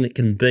anything that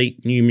can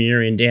beat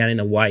Numerian down in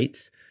the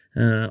weights?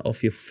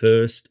 Off your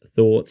first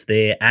thoughts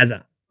there,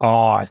 Azza?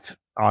 Oh,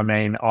 I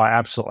mean, I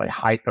absolutely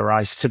hate the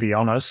race, to be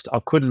honest. I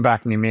couldn't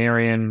back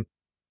Numerian.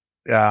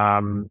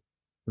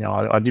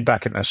 I did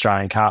back it in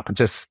Australian Cup, but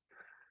just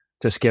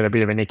get a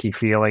bit of an icky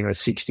feeling with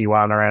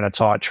 61 around a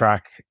tight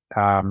track.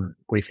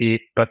 with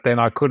it, but then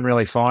I couldn't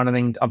really find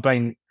anything. I've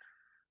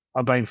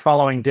been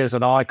following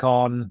Desert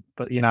Icon,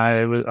 but I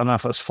don't know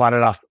if it was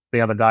flattered up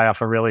the other day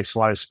off a really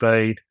slow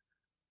speed.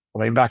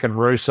 I've been back in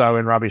Russo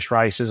in rubbish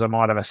races. I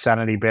might have a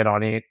sanity bet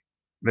on it.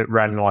 It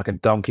ran like a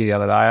donkey the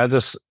other day.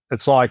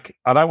 It's like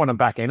I don't want to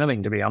back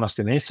anything, to be honest.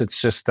 In this,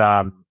 it's just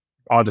I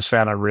just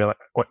found it really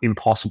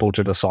impossible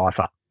to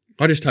decipher.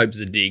 I just hope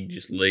Zadig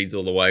just leads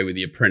all the way with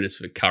the apprentice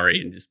for Curry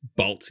and just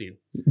bolts in.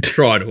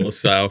 Tried horse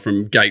sale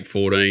from gate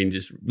 14,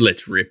 just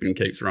lets rip and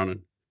keeps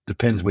running.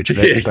 Depends which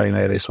vet's been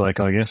there this week,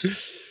 I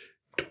guess.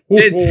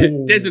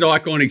 Desert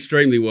Icon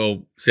extremely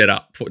well set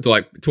up for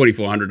like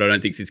 2,400. I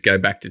don't think it's go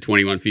back to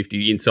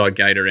 2,150 inside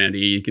gate around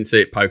here. You can see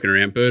it poking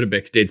around.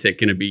 Birdebeck's dead set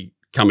going to be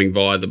coming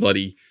via the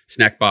bloody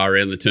snack bar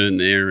around the turn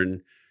there,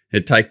 and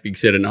it'd take big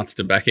set of nuts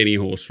to back any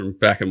horse from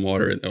back and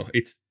wider.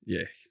 It's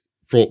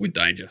fraught with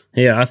danger.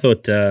 Yeah, I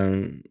thought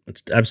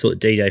it's absolute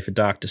D-Day for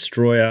Dark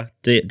Destroyer.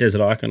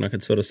 Desert Icon, I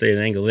could sort of see an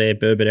angle there.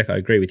 Birbeck, I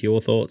agree with your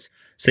thoughts.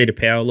 Cedar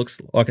Power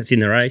looks like it's in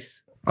the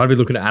race. I'd be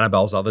looking at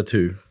Annabelle's other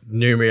two.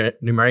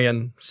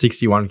 Numerian,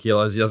 61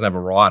 kilos. He doesn't have a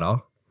rider.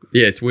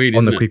 Yeah, it's weird, on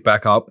isn't the quick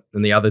back up,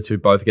 and the other two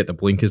both get the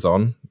blinkers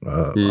on.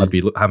 I'd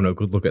be having a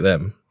good look at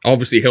them.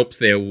 Obviously helps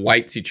their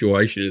weight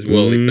situation as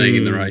well, it being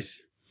in the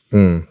race.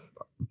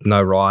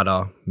 No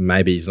rider.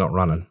 Maybe he's not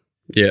running.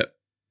 Yeah.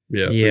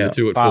 The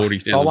two at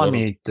 40s down the bottom.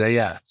 Me,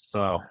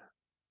 so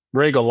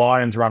Regal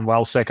Lions run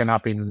well second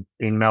up in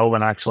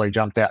Melbourne, actually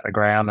jumped out the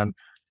ground, and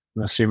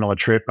in a similar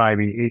trip,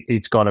 maybe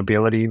it's got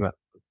ability, but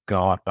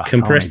God.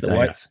 Compress the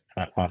weight.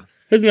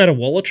 Isn't that a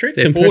Waller trick?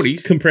 They're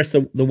 40s. Compress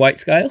the weight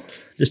scale.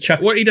 Just chuck.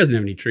 He doesn't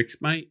have any tricks,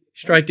 mate.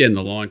 Straight down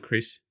the line,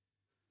 Chris.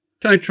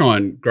 Don't try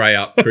and grey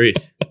up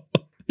Chris.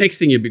 Next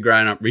thing you'll be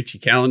greying up Richie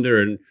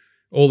Callender and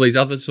all these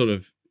other sort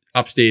of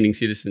upstanding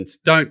citizens.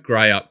 Don't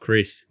grey up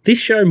Chris. This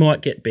show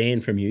might get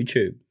banned from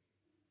YouTube.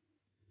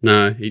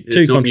 No,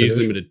 it's not news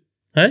limited.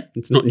 Hey?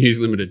 It's not news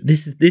limited.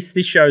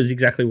 This show is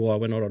exactly why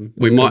we're not on.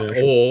 We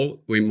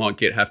might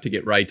have to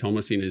get Ray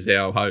Thomas in as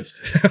our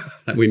host.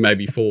 We may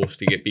be forced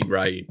to get Big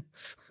Ray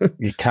in.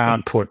 You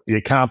can't put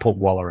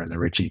Waller in the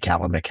Richie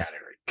Callender category.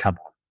 Come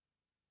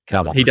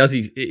on. He does.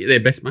 They're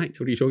best mates.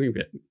 What are you talking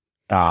about?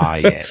 Oh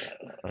yeah,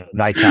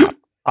 they can't.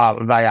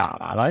 They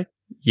are they?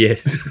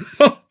 Yes.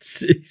 Oh,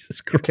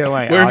 Jesus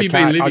Christ. Where have you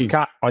been living?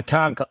 I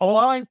can't. Oh,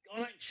 I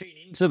don't tune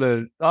into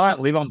the. I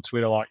don't live on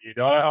Twitter like you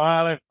do.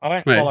 I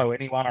don't follow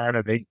anyone or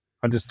anything.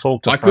 I just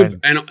talk to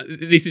friends.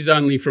 This is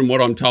only from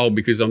what I'm told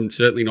because I'm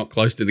certainly not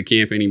close to the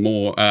camp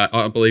anymore.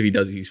 I believe he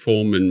does his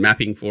form and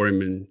mapping for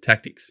him and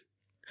tactics.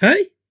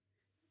 Hey?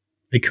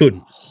 He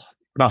couldn't.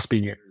 Must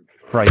be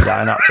free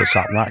donuts or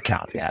something. That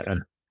can't be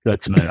happening.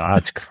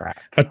 That's crap.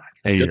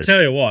 I'll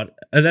tell you what,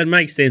 that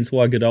makes sense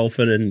why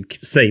Godolphin and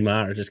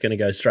Seamar are just going to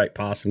go straight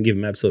past and give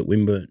them absolute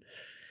windburn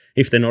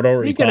if they're not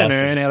already passing. You get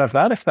an earn out of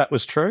that if that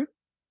was true.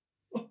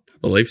 I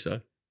believe so.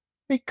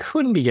 He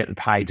couldn't be getting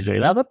paid to do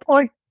that.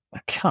 I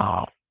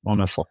can't,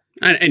 honestly.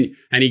 And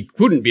he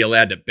couldn't be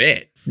allowed to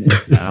bet.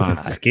 No.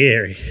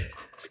 Scary.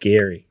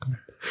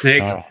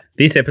 Next.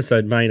 This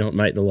episode may not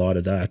make the light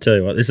of day. I tell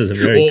you what, this is a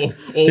very...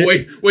 Or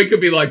we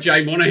could be like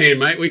Jay Monahan,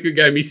 mate. We could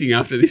go missing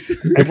after this.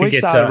 Have we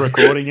started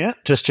recording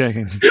yet? Just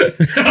checking.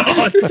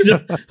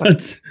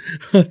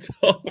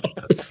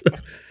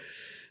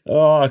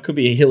 It could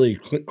be a Hillary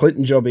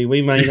Clinton jobby.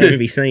 We may never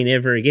be seen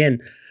ever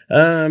again.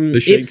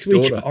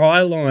 Ipswich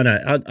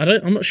Eyeliner.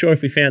 I'm not sure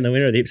if we found the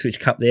winner of the Ipswich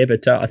Cup there,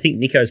 but I think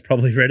Nico's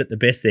probably read it the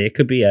best there. It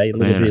could be a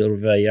little bit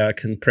of a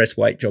compressed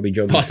weight jobby.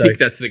 I think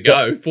that's the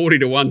go. 40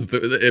 to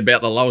 1's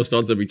about the lowest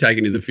odds I'll be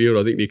taken in the field.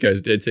 I think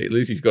Nico's dead set. At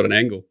least he's got an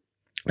angle.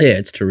 Yeah,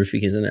 it's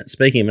terrific, isn't it?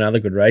 Speaking of another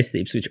good race,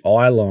 the Ipswich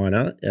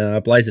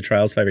Eyeliner, Blazer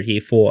Trails favourite here,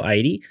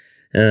 480.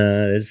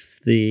 There's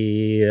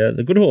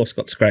the good horse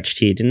got scratched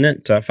here, didn't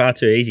it? Far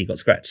Too Easy got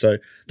scratched. So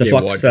the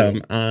flux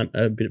aren't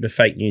a bit of a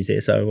fake news there.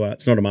 So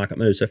it's not a market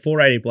move. So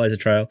 480 Blazer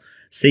Trail,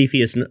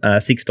 Cepheus $6,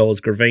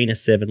 Gravina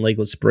 7,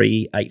 Legal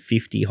Spree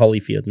 8.50,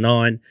 Holyfield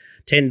 9,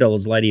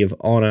 $10 Lady of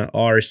Honour,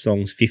 Irish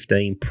Songs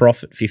 15,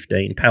 Profit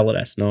 15,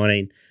 Paladas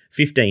 19,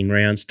 15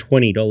 rounds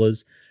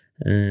 $20.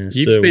 You've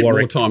spent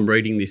more time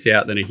reading this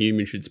out than a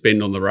human should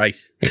spend on the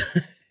race.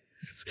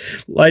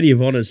 Lady of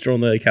Honour's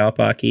drawn the car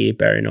park here,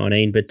 barrier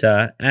 19, but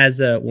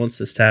Azza wants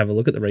us to have a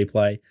look at the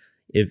replay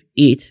of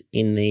it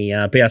in the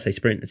BRC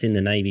Sprint. It's in the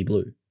navy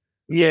blue.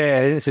 Yeah,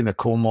 it's in the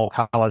Cornwall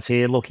colours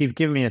here. Look, you've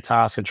given me a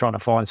task of trying to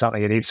find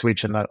something at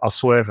Ipswich, and I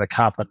swerved the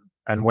cup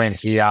and went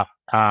here.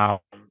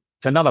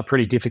 It's another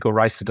pretty difficult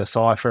race to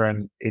decipher,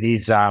 and it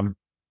is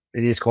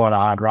quite a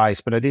hard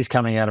race, but it is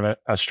coming out of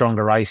a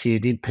stronger race here.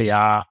 Did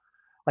PR.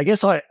 I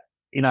guess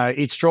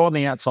it's drawn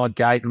the outside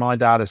gate. My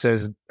data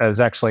says there's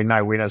actually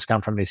no winners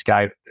come from this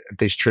gate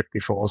this trip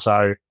before.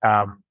 So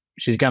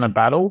she's going to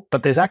battle,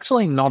 but there's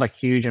actually not a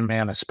huge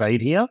amount of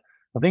speed here.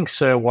 I think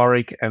Sir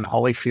Warwick and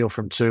Holyfield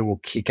from 2 will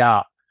kick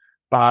up.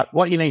 But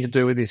what you need to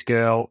do with this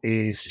girl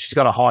is she's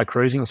got a high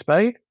cruising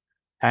speed,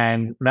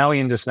 and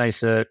Malian just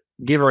needs to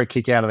give her a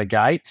kick out of the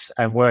gates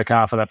and work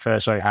hard for that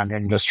first 300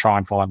 and just try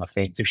and find the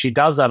fence. If she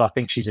does that, I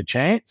think she's a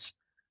chance.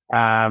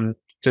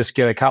 just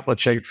get a couple of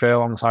cheap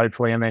furlongs,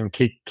 hopefully, and then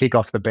kick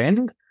off the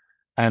bend.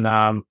 And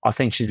I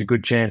think she's a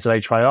good chance at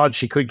each way odds.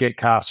 She could get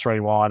cast 3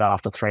 wide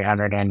after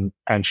 300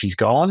 and she's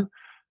gone.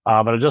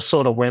 But I just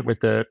sort of went with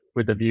the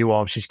view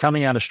of she's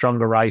coming out of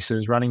stronger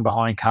races, running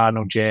behind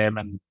Cardinal Gem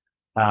and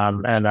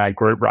a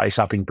group race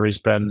up in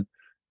Brisbane.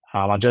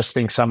 I just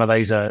think some of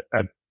these are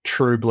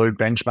true blue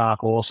benchmark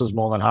horses,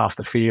 more than half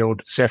the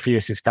field.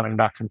 Cepheus is coming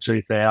back from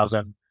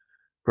 2000.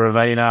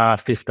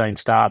 Gravina, 15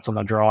 starts on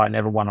the dry,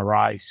 never won a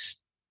race.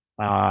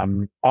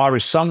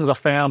 Irish Songs I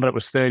found, but it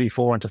was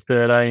 34 into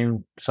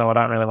 13, so I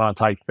don't really want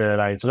to take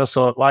 13. So just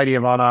thought Lady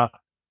of Honour,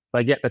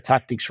 they get the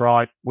tactics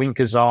right,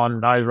 winkers on,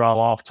 nose roll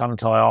off, tongue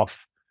tie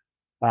off,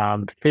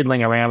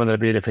 fiddling around with it a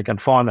bit. If it can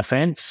find the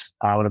fence,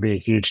 it'll be a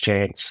huge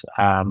chance.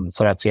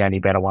 So that's the only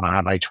bet I want to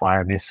have each way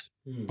on this.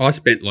 I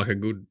spent like a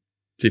good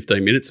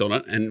 15 minutes on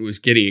it and was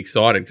getting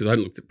excited because I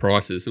hadn't looked at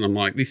prices, and I'm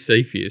like, this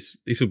Cepheus,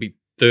 this will be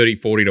 30,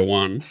 40 to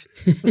 1.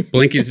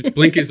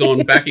 Blinkers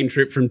on, back in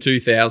trip from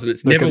 2000.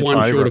 It's never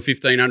won short of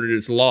 1,500 in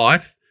its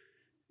life.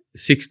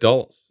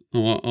 $6.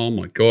 Oh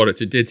my God,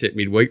 it's a dead set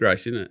midweek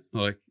race, isn't it?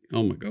 Like,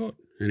 oh my God.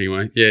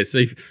 Anyway, yeah, so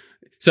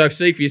if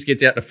Cepheus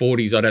gets out to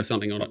 40s, I'd have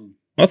something on it.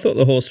 I thought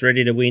the horse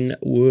ready to win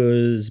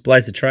was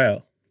Blazer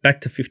Trail. Back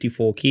to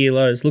 54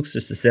 kilos. Looks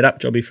just a set-up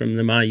jobby from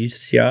the Mar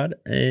Eustace yard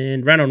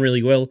and ran on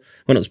really well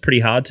when it was pretty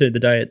hard to the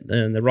day at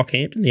the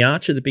Rockhampton, the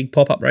Archer, the big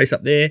pop-up race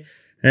up there.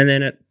 And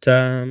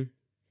then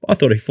I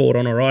thought he fought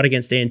on all right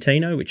against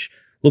Antino, which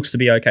looks to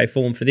be okay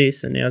form for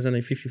this. And now he's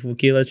only 54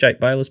 kilos. Jake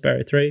Bayless,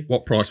 barrier 3.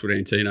 What price would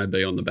Antino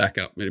be on the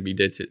backup? It'd be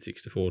dead set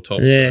 6 to 4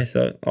 tops. Yeah,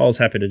 so I was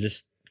happy to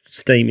just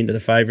steam into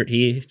the favourite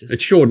here.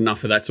 It's short enough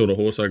for that sort of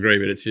horse, I agree,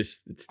 but it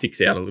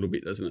sticks out a little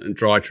bit, doesn't it? And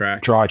dry tracker.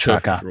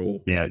 Draw.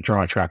 Yeah,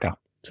 dry tracker.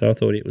 So I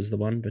thought it was the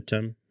one, but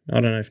I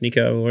don't know if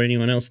Nico or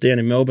anyone else down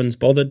in Melbourne's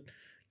bothered,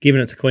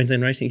 given it's a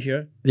Queensland racing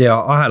show. Yeah,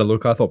 I had a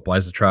look. I thought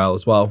Blazer Trail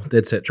as well.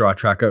 Dead set dry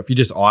tracker. If you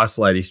just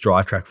isolate his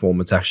dry track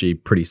form, it's actually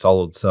pretty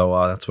solid.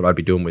 So that's what I'd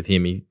be doing with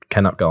him. He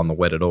cannot go on the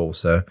wet at all.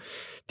 So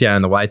down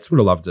in the weights, would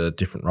have loved a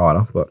different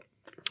rider, but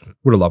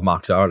would have loved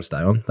Mark Zahra to stay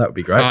on. That would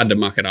be great. Hard to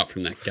muck it up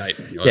from that gate.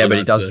 Yeah, but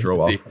he does draw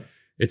well.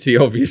 It's the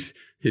obvious.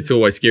 It's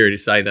always scary to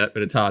say that,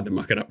 but it's hard to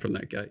muck it up from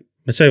that gate.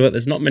 I tell you what,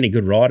 there's not many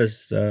good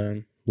riders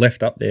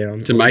left up there.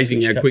 It's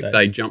amazing how quick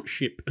they jump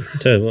ship.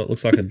 Tell you what, it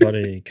looks like a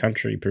bloody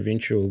country,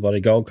 provincial, bloody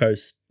Gold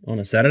Coast on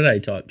a Saturday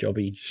type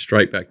jobby.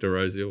 Straight back to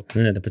Rosehill.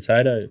 Yeah, the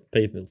potato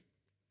people,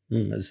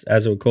 as I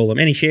would call them.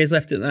 Any shares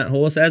left in that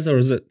horse, Az, or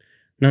is it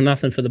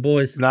nothing for the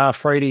boys? Nah,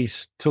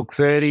 Freedies took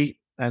 30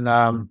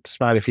 and just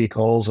made a few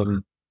calls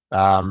and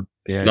made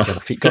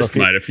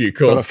a few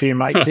calls.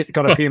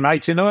 Got a few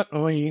mates into it.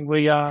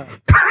 We got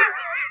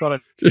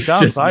it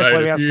done. So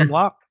hopefully we have some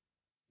luck.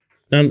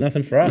 No,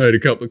 nothing for us. Made a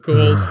couple of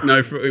calls.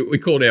 We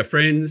called our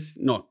friends.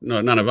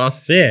 None of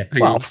us. Yeah.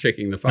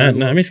 Checking the phone.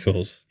 No missed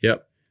calls.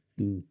 Yep.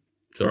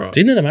 It's all right.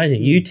 Isn't it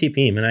amazing? You tip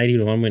him an 80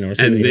 to 1 winner or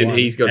 70 and to 1. then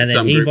he's got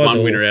some Group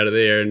 1 winner out of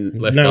there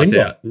and left us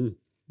out.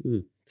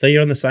 So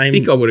you're on the same. I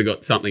think I would have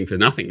got something for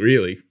nothing,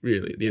 really.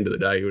 At the end of the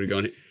day, he would have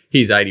gone,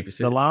 here's 80%.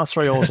 The last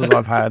 3 horses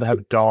I've had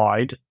have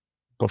died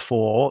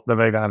before they've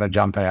even had a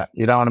jump out.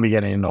 You don't want to be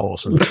getting into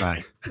horses,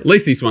 mate. At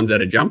least this one's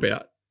had a jump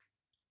out.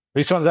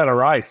 This one's had a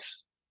race.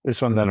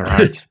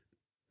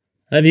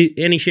 Have you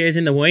any shares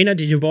in the Wiener?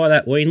 Did you buy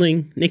that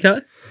Weanling,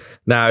 Nico?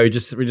 No, we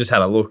just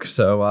had a look.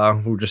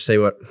 So we'll just see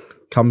what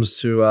comes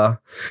to us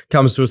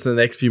in the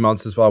next few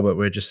months as well. But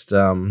we're just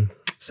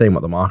seeing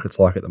what the market's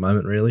like at the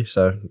moment, really.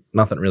 So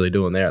nothing really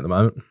doing there at the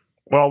moment.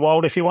 Well,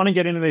 Wald, if you want to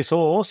get into this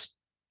horse,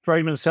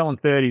 Friedman's selling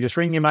 30. Just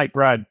ring your mate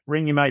Brad.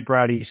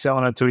 He's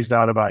selling it to his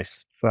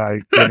database. So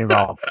get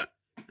involved.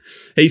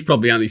 He's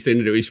probably only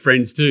sending it to his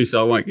friends too,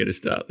 so I won't get a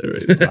start there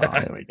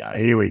either.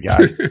 Here we go.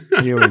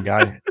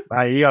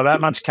 Hey, you got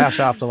that much cash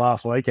after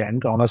last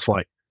weekend,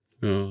 honestly.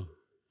 I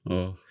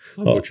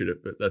butchered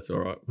it, but that's all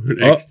right.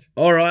 Next.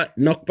 All right.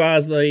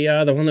 Knockbar's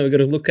the one that we've got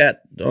to look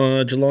at.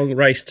 Geelong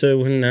race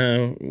 2, and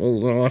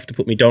I'll have to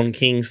put my Don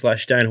King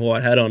 / Dana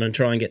White hat on and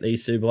try and get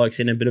these two blokes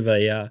in a bit of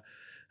a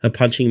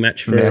punching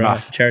match for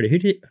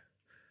charity.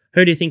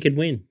 Who do you think could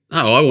win?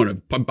 Oh, I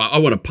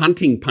want a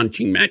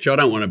punching match. I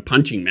don't want a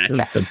punching match.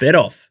 But bet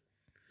off.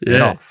 Yeah.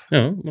 Bet off.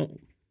 Oh, well.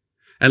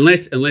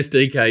 Unless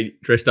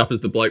DK dressed up as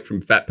the bloke from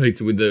Fat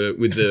Pizza with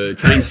the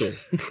chainsaw.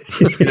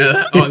 You know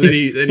that? Oh, and then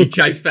he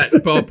chased Fat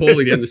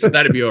Paulie down the street.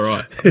 That'd be all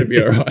right.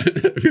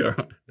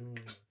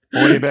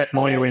 More you bet,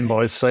 more you win,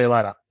 boys. See you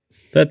later.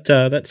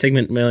 That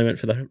segment merely went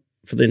for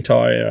the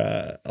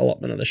entire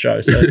allotment of the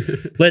show. So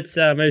let's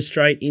move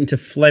straight into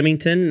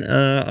Flemington.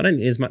 I don't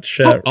think there's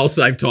much. I'll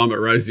save time at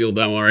Rosehill,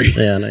 don't worry.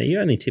 Yeah, no, you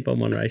only tip on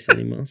one race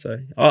anymore. So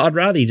I'd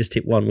rather you just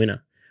tip one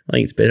winner. I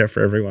think it's better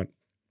for everyone.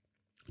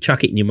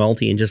 Chuck it in your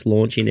multi and just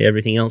launch into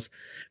everything else.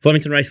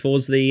 Flemington race 4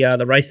 is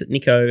the race that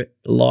Nico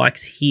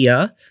likes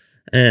here.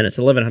 And it's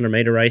a 1,100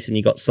 metre race, and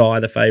you got Cy,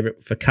 the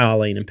favourite, for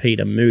Carleen and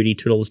Peter Moody,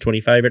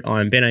 $2.20 favourite.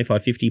 I am Ben,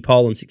 $5.50,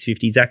 Poland,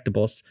 $6.50, Zach the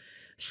Boss,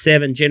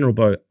 7, General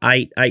Bow,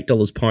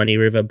 $8 Pioneer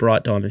River,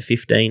 Bright Diamond,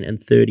 15,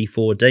 and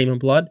 34 Demon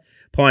Blood.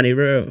 Pioneer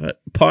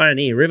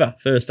River,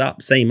 first up,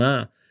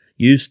 Seamar.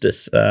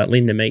 Eustace.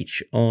 Linda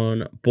Meach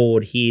on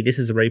board here. This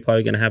is a replay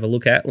we're going to have a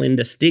look at.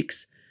 Linda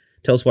Sticks,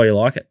 tell us why you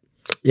like it.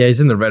 Yeah, he's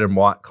in the red and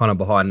white, kind of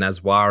behind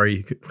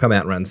Naswari. Come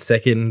out and run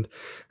second.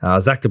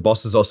 Zach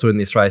DeBoss is also in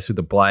this race with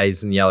the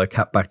blaze and the yellow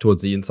cap back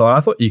towards the inside. I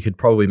thought you could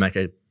probably make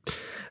a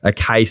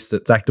case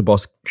that Zach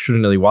DeBoss should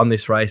have nearly won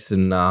this race,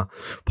 and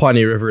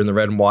Pioneer River in the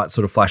red and white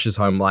sort of flashes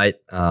home late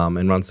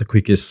and runs the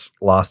quickest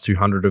last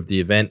 200 of the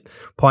event.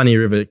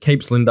 Pioneer River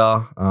keeps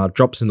Linda,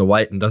 drops in the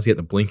weight and does get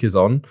the blinkers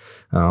on.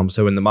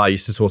 So when the Mar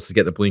Eustace horses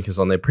get the blinkers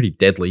on, they're pretty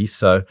deadly.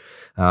 So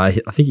I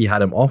think he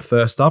had him off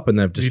first up and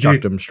they've just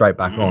chucked him straight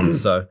back on.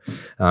 So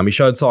he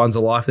showed signs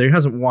of life there. He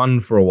hasn't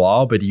won for a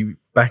while, but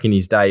back in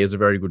his day, he was a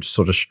very good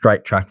sort of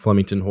straight track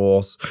Flemington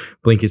horse.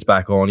 Blinkers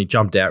back on. He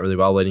jumped out really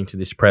well leading to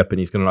this prep and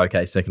he's got an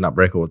okay second up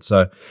record.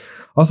 So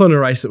I thought in a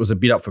race that was a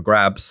bit up for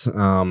grabs,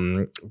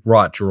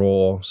 right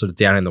draw, sort of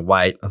down in the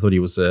weight. I thought he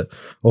was a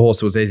horse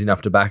that was easy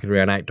enough to back at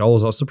around $8.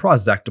 I was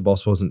surprised Zach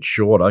DeBoss wasn't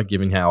shorter,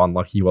 given how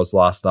unlucky he was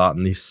last start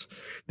in this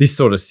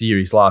sort of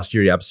series. Last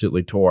year, he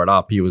absolutely tore it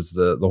up. He was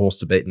the horse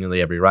to beat in nearly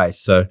every race.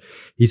 So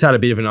he's had a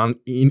bit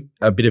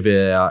of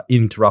a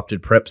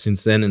interrupted prep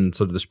since then, and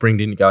sort of the spring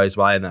didn't go his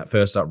way, and that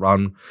first up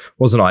run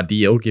wasn't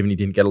ideal, given he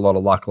didn't get a lot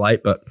of luck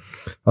late. But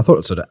I thought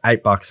at sort of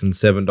 $8 and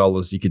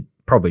 $7, you could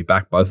probably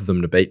back both of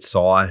them to beat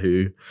Sai,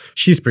 who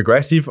she's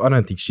progressive. I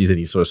don't think she's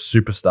any sort of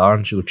superstar,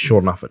 and she looks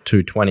short enough at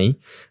 220.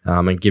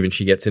 And given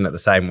she gets in at the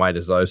same weight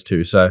as those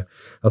two, so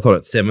I thought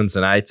at 7s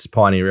and 8s,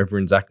 Pioneer River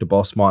and Zach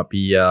DeBoss might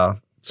be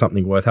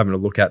something worth having a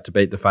look at to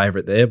beat the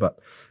favourite there. But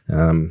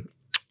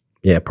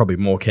yeah, probably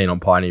more keen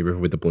on Pioneer River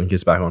with the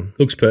blinkers back on.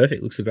 Looks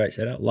perfect. Looks a great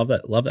setup. Love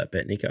that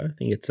bet, Nico. I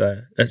think it's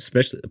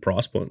especially at the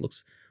price point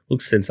looks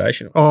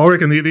sensational. Oh, I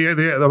reckon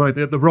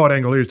the right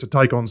angle here is to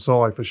take on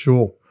Sai for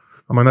sure.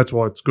 I mean, that's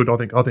why it's good. I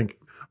think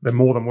they're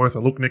more than worth a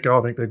look, Nico.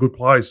 I think they're good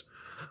plays.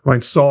 I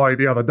mean, Sai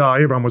the other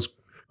day, everyone was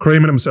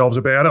creaming themselves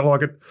about it.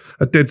 Like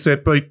a dead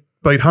set beat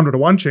 100 to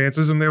 1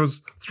 chances, and there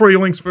was 3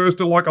 links first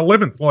to like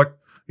 11th. Like,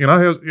 you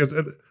know,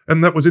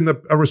 and that was in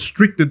a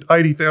restricted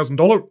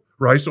 $80,000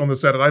 race on the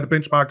Saturday, the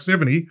benchmark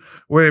 70,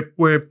 where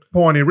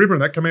Pioneer River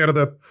and that come out of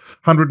the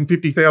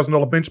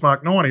 $150,000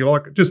 benchmark 90.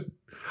 Like,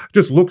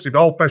 just looks it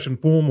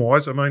old-fashioned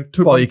form-wise. I mean,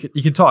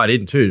 you could tie it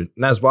in too.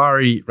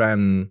 Naswari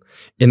ran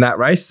in that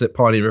race that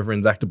Pioneer River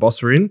and Zach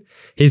DeBoss were in.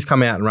 He's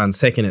come out and run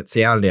second at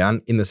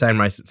Soundown in the same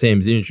race that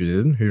Sam's Image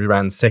was in, who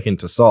ran second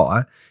to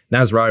Sai.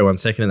 Naswari won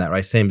second in that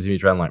race. Sam's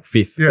Image ran like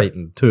 5th,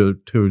 beaten two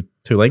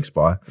lengths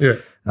by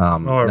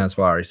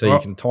Naswari. So you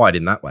can tie it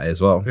in that way as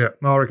well. Yeah,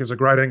 no, I reckon it's a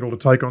great angle to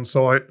take on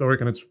Sai. I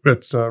reckon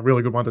it's a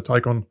really good one to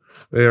take on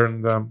there,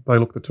 and they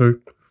look the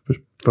two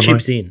for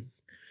Chips me. in.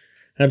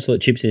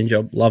 Absolute chips in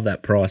job. Love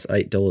that price,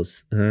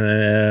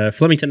 $8.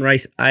 Flemington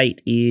race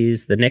 8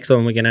 is the next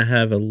one we're going to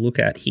have a look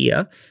at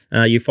here.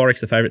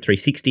 Euphoric's the favourite,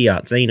 $3.60.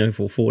 AZZOPARDI,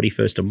 440.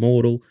 First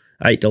Immortal,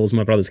 $8.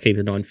 My Brother's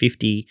Keeper,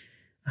 $9.50.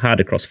 Hard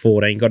to cross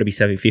 14. Got to be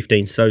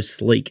 $7.15. So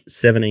Sleek,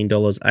 $17.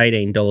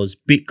 $18.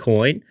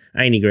 Bitcoin,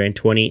 80 grand,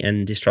 20.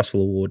 And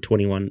Distrustful Award,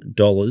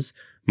 $21.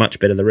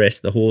 Much better the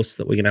rest. The horse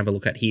that we're going to have a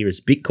look at here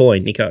is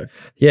Bitcoin, Nico.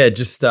 Yeah,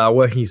 just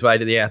working his way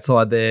to the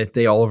outside there.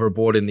 D. Oliver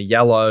aboard in the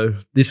yellow.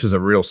 This was a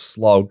real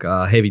slog.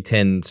 Heavy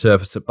 10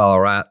 surface at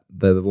Ballarat.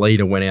 The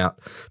leader went out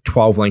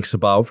 12 lengths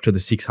above to the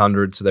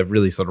 600, so they've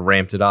really sort of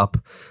ramped it up.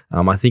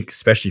 I think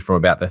especially from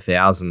about the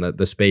 1,000,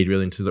 the speed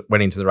really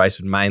went into the race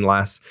with Main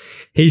Lass.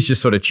 He's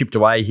just sort of chipped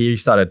away here. He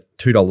started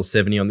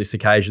 $2.70 on this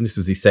occasion. This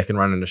was his second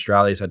run in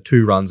Australia. He's had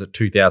 2 runs at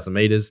 2,000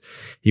 metres.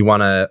 He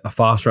won a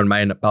fast run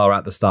maiden at Ballarat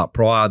at the start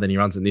prior. Then he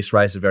runs in this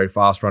race, a very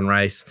fast run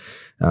race.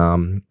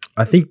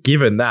 I think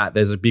given that,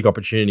 there's a big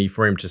opportunity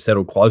for him to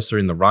settle closer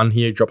in the run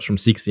here. Drops from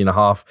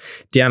 60.5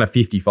 down to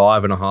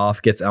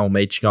 55.5, gets Al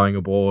Meach going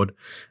aboard.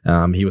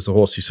 He was a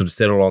horse who sort of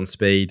settled on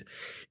speed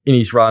in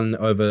his run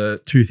over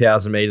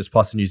 2,000 metres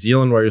plus in New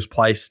Zealand, where he was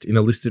placed in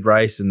a listed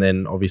race. And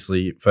then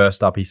obviously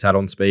first up, he sat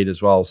on speed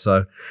as well.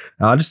 So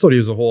I just thought he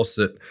was a horse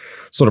that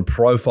sort of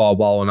profiled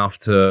well enough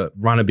to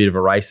run a bit of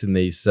a race in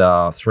these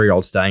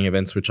 3-year-old staying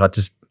events, which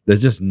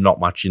there's just not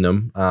much in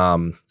them.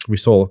 We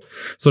saw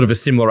sort of a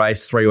similar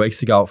race 3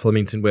 weeks ago at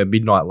Flemington where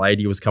Midnight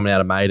Lady was coming out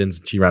of maidens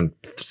and she ran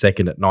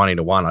second at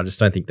 90-1. I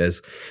just don't think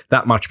there's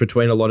that much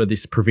between a lot of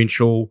this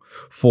provincial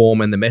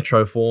form and the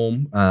metro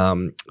form.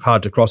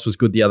 Hard to Cross was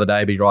good the other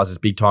day, but he rises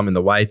big time in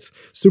the weights.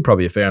 Still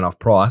probably a fair enough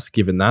price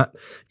given that.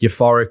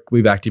 Euphoric,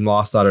 we backed him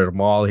last start at a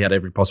mile. He had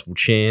every possible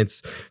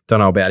chance. Don't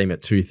know about him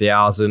at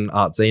 2,000.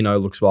 Art Zeno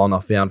looks well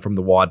enough found from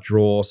the wide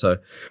draw. So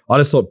I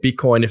just thought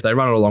Bitcoin, if they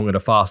run it along at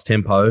a fast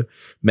tempo,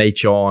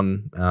 Meach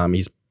on,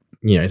 he's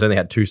only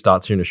had 2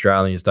 starts here in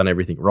Australia. He's done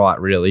everything right,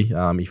 really.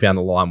 He found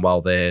the line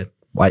well there.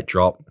 Weight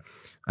drop,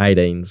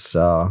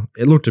 18s.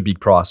 It looked a big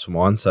price for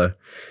mine. So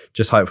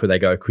just hopefully they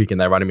go quick and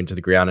they run him into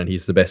the ground and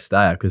he's the best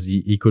stayer because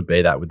he could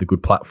be that with the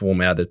good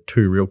platform out of the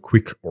 2 real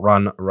quick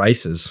run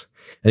races.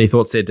 Any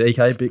thoughts there,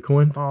 DK,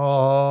 Bitcoin?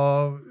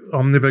 Oh,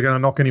 I'm never going to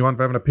knock anyone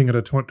for having a ping at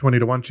a 20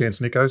 to 1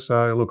 chance, Nico.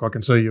 So, look, I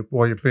can see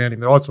why you found him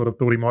there. I sort of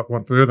thought he might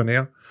want further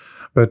now.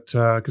 But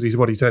because he's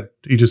what he's had.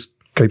 He just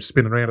keeps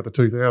spinning around at the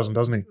 2,000,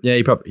 doesn't he? Yeah,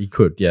 he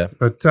could, yeah.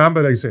 But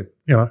he said,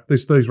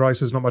 these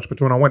races, not much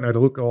between. I went there to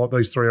look.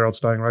 These 3-year-old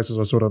staying races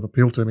are sort of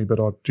appealed to me, but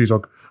I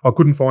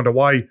couldn't find a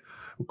way.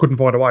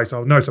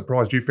 So no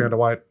surprise you found a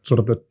way at sort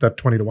of that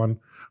 20 to 1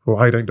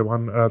 or 18 to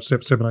 1,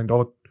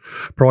 $17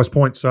 price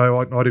point. So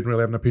I didn't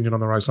really have an opinion on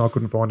the race. So I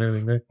couldn't find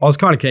anything there. I was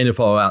kind of keen to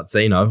follow out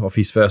Zeno off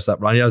his first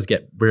up run. He does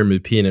get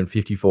Birimu Pin and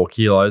 54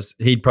 kilos.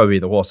 He'd probably be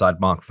the horse I'd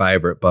mark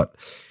favourite, but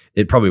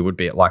it probably would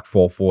be at like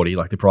 440,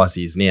 like the price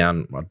he is now.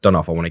 And I don't know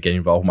if I want to get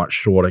involved much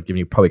shorter, given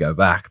you probably go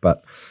back.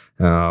 But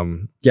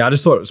I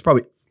just thought it was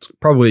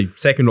probably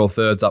second or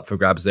third's up for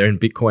grabs there, and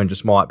Bitcoin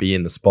just might be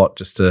in the spot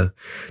just to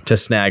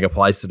snag a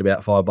place at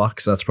about $5.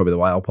 So that's probably the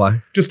way I'll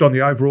play. Just on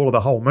the overall of the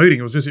whole meeting,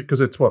 it was just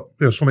because it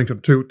was Flemington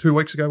two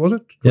weeks ago, was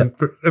it? Yep.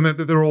 And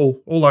they're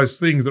all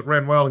those things that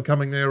ran well and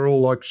coming there,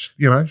 all like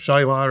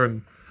Shayla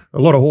and a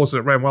lot of horses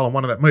that ran well on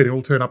one of that meeting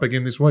all turn up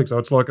again this week. So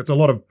it's a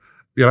lot of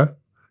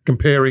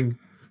comparing.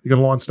 You can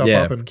line stuff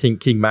up. And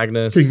King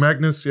Magnus.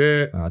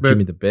 Yeah.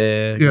 Jimmy the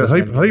Bear. Yeah,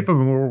 heap of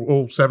them are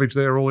all savage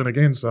there, all in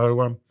again.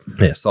 So,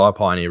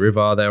 Pioneer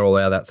River, they're all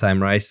out of that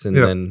same race. And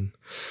then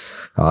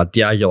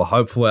Diagula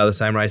Hopeful out of the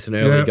same race. And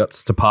early got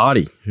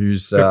Stopardi,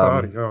 who's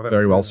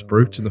very well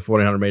spruiked in the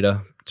 1,400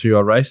 metre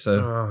 2-year-old race.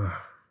 So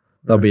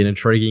that'll be an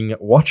intriguing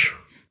watch.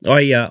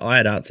 I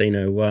had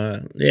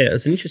Artsino.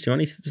 It's an interesting one.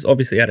 He's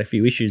obviously had a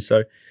few issues,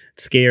 so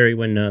it's scary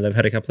when they've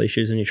had a couple of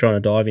issues and you're trying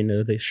to dive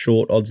into the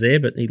short odds there,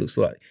 but he looks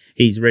like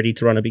he's ready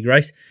to run a big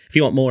race. If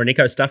you want more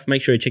Nico stuff,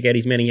 make sure you check out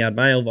his Mounting Yard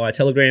Mail via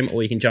Telegram,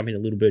 or you can jump into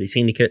Little Birdie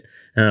Syndicate.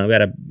 We've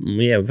had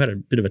a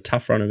bit of a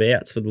tough run of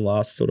outs for the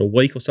last sort of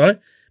week or so,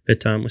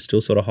 but we're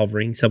still sort of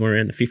hovering somewhere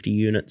around the 50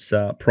 units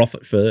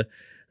profit for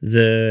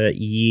the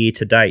year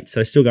to date.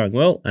 So still going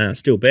well,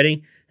 still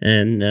betting.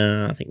 And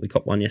I think we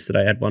copped one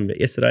yesterday, had one bet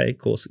yesterday. Of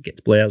course, it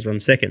gets Blouse run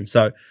second.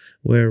 So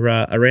we're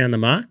around the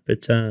mark,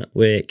 but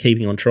we're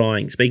keeping on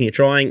trying. Speaking of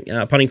trying,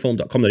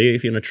 puntingform.com.au,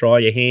 if you want to try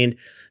your hand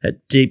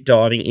at deep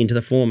diving into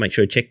the form, make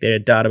sure you check their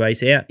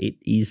database out. It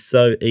is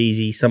so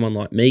easy. Someone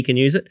like me can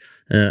use it.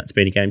 It's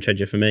been a game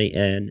changer for me,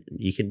 and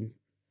you can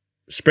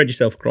spread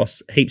yourself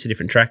across heaps of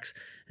different tracks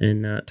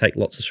and take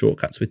lots of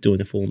shortcuts with doing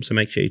the form. So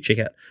make sure you check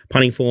out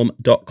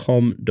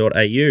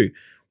puntingform.com.au.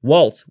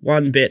 Walt,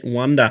 one bet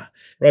wonder.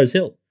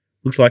 Rosehill.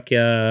 Looks like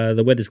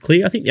the weather's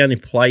clear. I think the only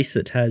place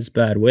that has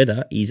bad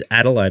weather is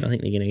Adelaide. I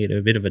think they're going to get a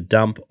bit of a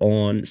dump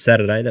on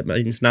Saturday. That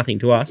means nothing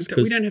to us.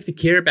 We don't have to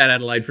care about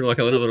Adelaide for like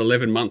another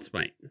 11 months,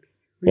 mate.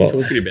 What are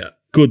you talking about?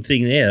 Good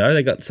thing there, though.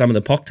 They got some of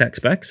the POC tax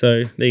back,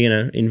 so they're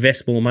going to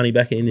invest more money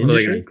back in the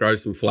industry. Are they going to grow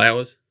some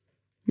flowers?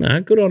 No,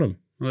 good on them.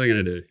 What are they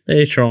going to do?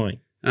 They're trying.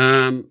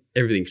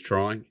 Everything's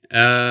trying.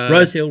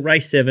 Rosehill,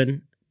 race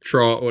 7.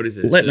 What is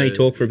it? Let me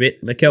talk for a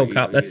bit. McKell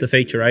Cup, that's the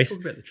feature race.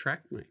 Talk about the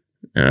track, mate.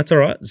 That's all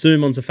right.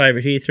 Zoomon's a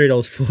favourite here,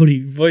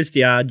 $3.40. Voice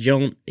DR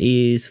John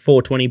is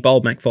 $4.20.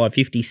 Bold Mac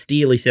 $5.50.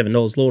 Steely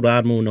 $7. Lord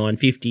Ardmore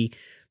 $9.50.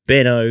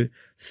 Benno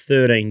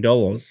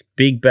 $13.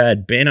 Big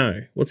Bad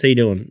Benno. What's he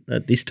doing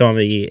at this time of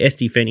the year?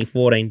 Esty Fenny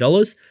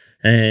 $14.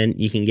 And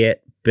you can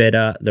get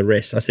better the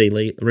rest. I see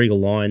Regal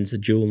Lions a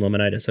dual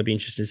nominator, so I'd be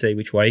interested to see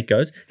which way it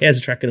goes. How's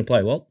the track going to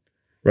play, Walt?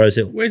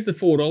 Rosehill. Where's the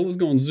 $4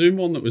 gone? Zoom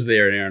on that was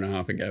there an hour and a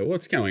half ago.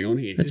 What's going on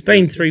here? It's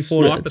been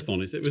 340.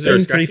 Snipe-a-thon, is it? Was there a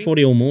scratching?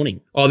 340 all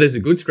morning. Oh, there's a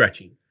good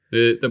scratching.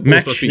 The ball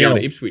supposed to be going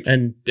to Ipswich.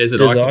 And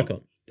Desert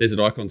Icon. Desert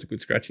Icon's a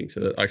good scratching,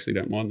 so I actually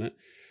don't mind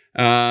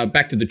that.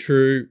 Back to the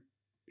True.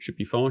 Should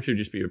be fine. Should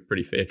just be a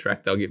pretty fair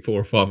track. They'll get 4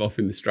 or 5 off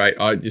in the straight.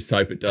 I just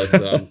hope it does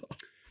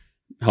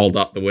hold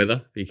up the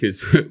weather,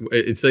 because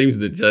it seems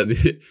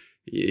that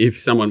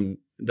if someone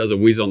does a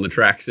whiz on the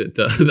tracks, that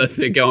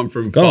they're going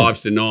from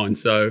 5s to 9.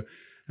 So,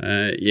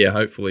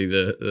 hopefully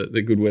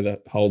the good weather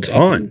holds up.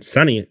 Fine,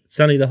 sunny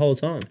the whole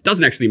time. It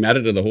doesn't actually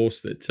matter to the horse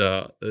that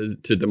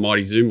to the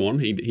mighty Zoom on.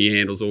 He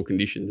handles all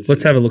conditions.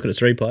 Let's have a look at its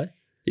replay.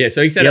 Yeah,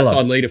 so he sat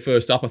outside leader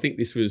first up. I think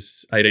this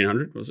was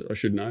 1800. Was it? I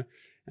should know.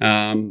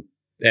 And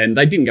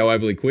they didn't go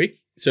overly quick.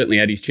 Certainly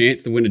had his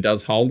chance. The winner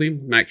does hold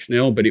him, Max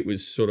Schnell, but it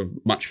was sort of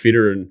much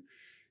fitter and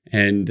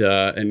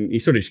he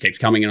sort of just keeps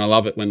coming. And I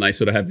love it when they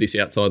sort of have this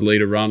outside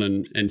leader run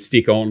and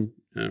stick on.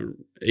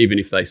 Even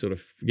if they sort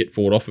of get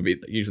fought off a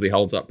bit, that usually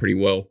holds up pretty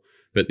well.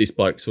 But this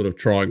bloke sort of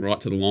trying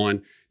right to the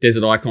line.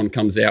 Desert Icon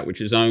comes out,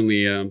 which is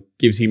only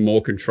gives him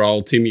more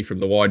control. Timmy from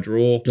the wide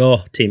draw.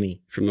 Oh,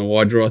 Timmy. From the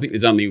wide draw. I think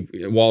there's only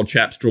Wild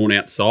Chaps drawn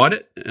outside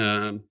it.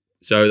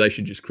 So they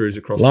should just cruise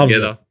across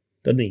together.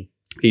 Doesn't he?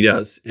 He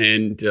does.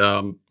 And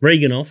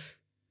Regan off.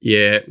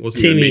 Yeah,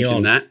 wasn't going to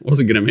mention that.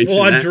 Wasn't going to mention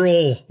that. Wide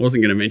draw.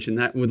 Wasn't going to mention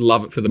that. Would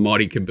love it for the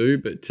mighty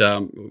Kaboo, but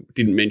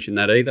didn't mention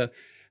that either.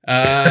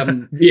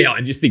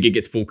 I just think it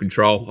gets full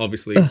control.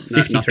 Obviously,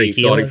 nothing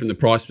exciting from the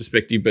price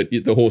perspective, but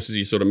the horses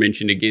you sort of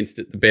mentioned against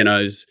it, the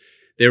Bennos,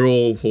 they're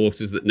all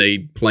horses that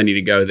need plenty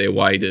to go their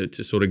way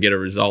to sort of get a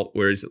result,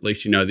 whereas at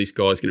least this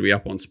guy's going to be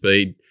up on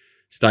speed,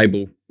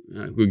 stable.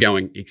 We're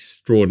going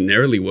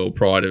extraordinarily well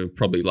prior to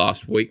probably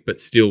last week, but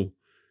still,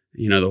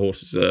 the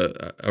horses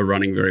are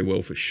running very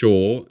well for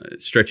sure.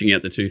 Stretching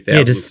out the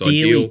 2,000 looks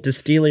ideal. Does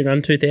Steely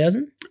run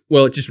 2,000?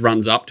 Well, it just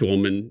runs up to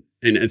them,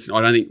 and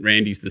I don't think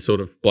Randy's the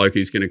sort of bloke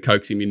who's going to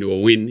coax him into a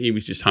win. He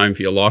was just home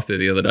for your life there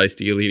the other day,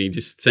 Steely, and he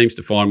just seems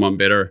to find one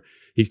better.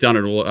 He's done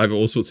it all over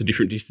all sorts of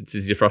different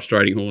distances. He's a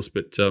frustrating horse,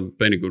 but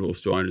been a good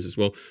horse to owners as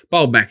well.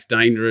 Bold Mac's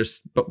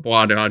dangerous, but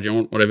Wide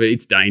Argent, whatever,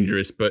 it's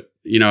dangerous. But,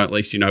 at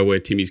least you know where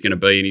Timmy's going to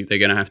be, and they're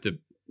going to have to,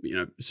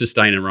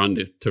 sustain a run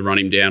to run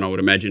him down, I would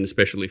imagine,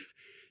 especially if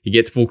he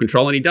gets full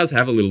control. And he does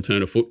have a little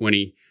turn of foot when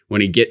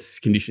he gets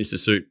conditions to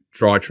suit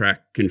dry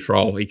track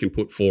control. He can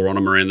put 4 on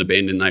him around the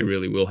bend, and they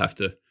really will have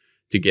to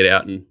get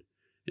out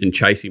and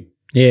chase him.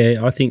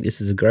 Yeah, I think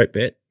this is a great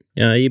bet.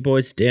 You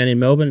boys down in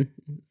Melbourne,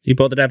 you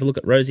bothered to have a look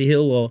at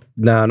Rosehill or?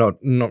 No,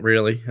 not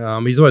really.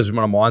 He's always been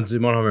one of mine,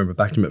 Zoomon. I remember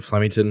back to him at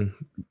Flemington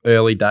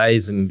early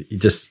days, and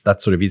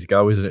that's sort of his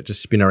go, isn't it?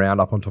 Just spin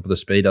around up on top of the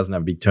speed, doesn't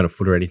have a big turn of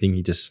foot or anything.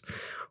 He just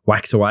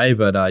whacks away,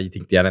 but you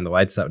think down in the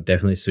weights, that would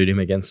definitely suit him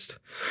against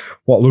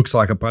what looks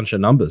like a bunch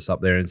of numbers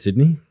up there in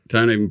Sydney.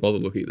 Don't even bother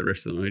looking at the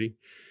rest of the meeting.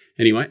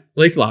 Anyway, at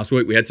least last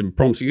week we had some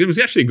promising. It was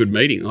actually a good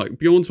meeting. Like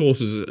Bjorn's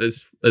horses,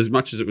 as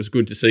much as it was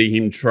good to see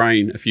him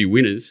train a few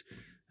winners,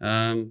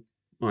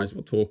 might as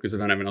well talk because I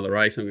don't have another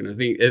race. I'm going to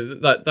think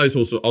those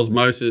horses,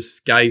 Osmosis,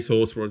 Gay's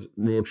horse,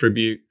 Raw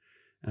Tribute,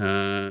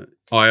 Iona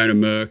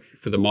Merck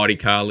for the Mighty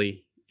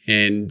Carly,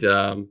 and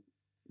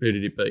who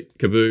did it beat?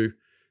 Kaboo.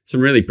 Some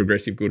really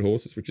progressive good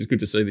horses, which is good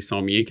to see this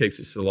time of year. Keeps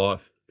us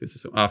alive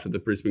because after the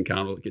Brisbane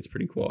Carnival, it gets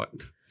pretty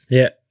quiet.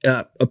 Yeah,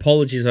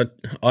 apologies.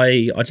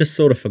 I just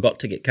sort of forgot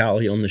to get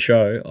Carly on the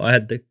show. I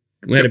had a bit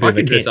I of can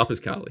a dress up as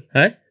Carly.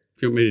 Hey?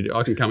 Do you want me to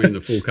I can come in the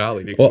full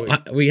Carly next Well,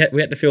 week. we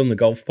had to film the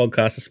golf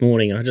podcast this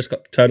morning, and I just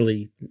got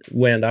totally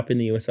wound up in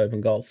the US Open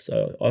golf,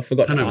 so I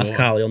forgot to ask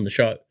Carly on the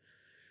show.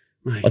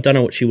 Mate, I don't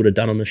know what she would have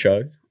done on the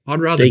show.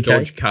 I'd rather DK?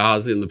 dodge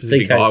cars in the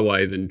Pacific DK?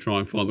 Highway than try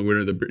and find the winner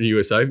of the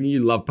US Open.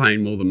 You love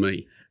paying more than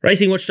me.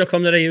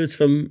 Racingwatch.com.au is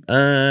from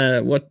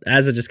what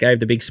Azza just gave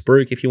the big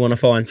spruik if you want to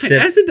find Hey,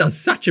 seven. Azza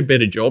does such a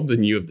better job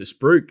than you of the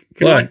spruik.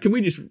 Why? Can we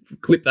just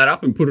clip that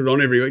up and put it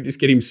on every week? Just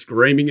get him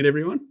screaming at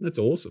everyone? That's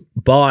awesome.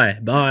 Buy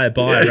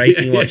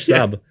Racing Watch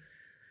sub.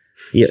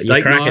 You're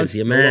Steak crackers, knives,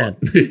 you're a mad.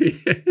 lot.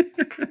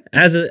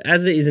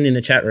 Azza isn't in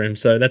the chat room,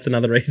 so that's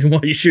another reason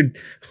why you should.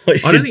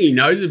 I don't think he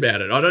knows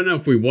about it. I don't know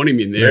if we want him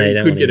in there. No, you He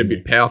don't could want get a him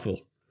bit powerful.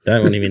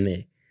 Don't want him in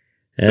there.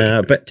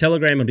 But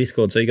Telegram or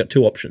Discord, so you got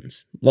two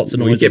options. Lots of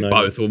We noise. get on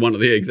both or one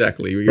of the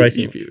exactly. We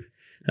Racing give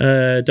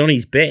you.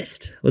 Donny's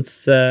best. Let's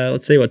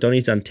see what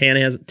Donny's done.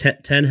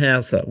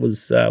 Tannhauser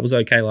was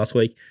okay last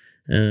week,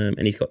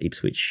 and he's got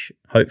Ipswich.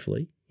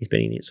 Hopefully, he's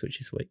been in Ipswich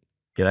this week.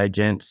 G'day,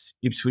 gents.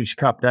 Ipswich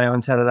Cup Day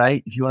on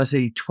Saturday. If you want to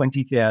see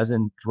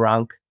 20,000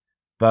 drunk,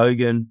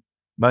 bogan,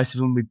 most of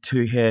them with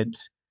two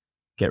heads,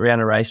 get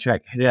round a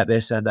racetrack, head out there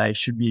Saturday.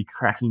 Should be a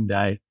cracking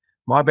day.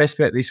 My best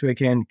bet this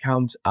weekend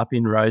comes up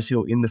in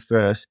Rosehill in the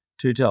first.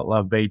 2 Top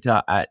Love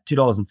Vita at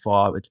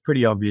 $2.05. It's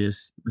pretty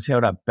obvious. It was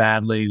held up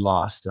badly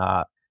last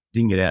start.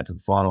 Didn't get out to the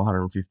final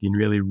 150 and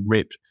really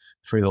ripped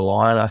through the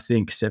line. I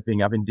think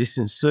stepping up in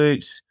distance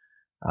suits.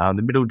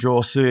 The middle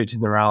draw suits in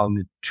the rail and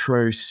the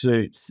true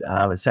suits.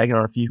 It's taken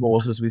on a few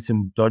horses with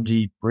some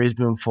dodgy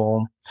Brisbane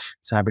form.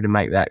 So happy to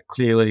make that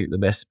clearly the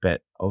best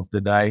bet of the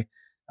day.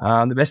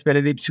 The best bet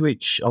at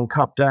Ipswich on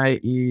Cup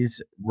Day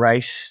is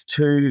race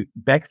 2,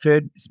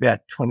 Beckford. It's about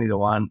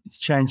 20-1. It's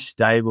changed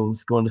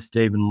stables, gone to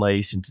Stephen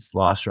Lee since its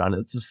last run.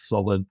 It's a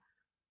solid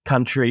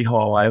country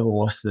highway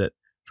horse that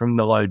from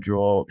the low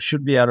draw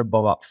should be able to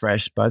bob up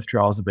fresh. Both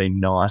trials have been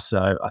nice,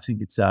 so I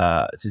think it's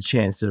a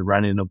chance to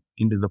run into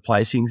the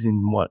placings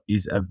in what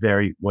is a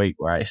very weak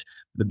race.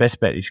 The best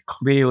bet is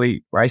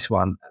clearly race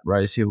 1,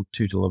 Rosehill,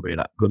 2 to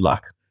Loretta. Good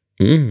luck.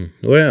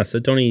 Wow, so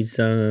Donny's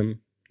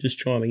just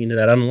chiming into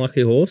that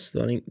unlucky horse.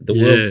 I think the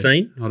world's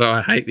seen.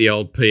 I hate the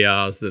old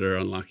PRs that are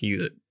unlucky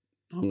that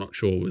I'm not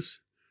sure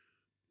was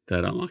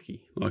that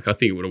unlucky. Like, I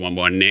think it would have won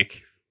by a neck.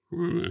 I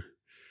don't know.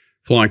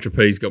 Flying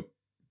Trapeze got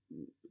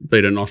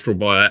beat a nostril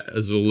by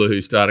Azula, who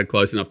started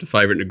close enough to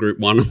favourite in a Group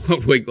 1 a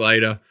week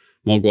later.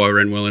 Mogwai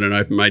ran well in an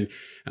open maiden.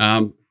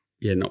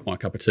 Not my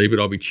cup of tea, but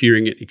I'll be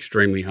cheering it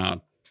extremely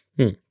hard.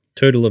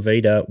 Tour de la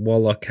Vida,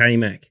 Walla,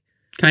 K-Mac.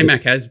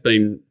 K-Mac has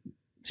been...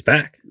 He's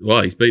back.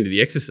 Well, he's been to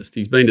the Exorcist.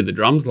 He's been to the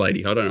Drums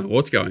Lady. I don't know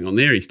what's going on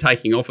there. He's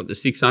taking off at the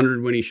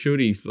 600 when he should.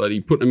 He's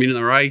bloody putting them in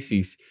the race.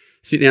 He's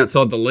sitting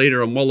outside the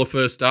leader on Walla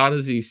first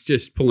starters. He's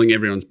just pulling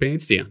everyone's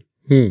pants down.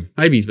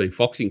 Maybe he's been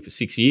foxing for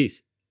 6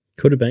 years.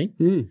 Could have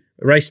been.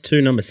 Race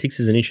 2, number 6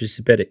 is an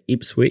interesting bet at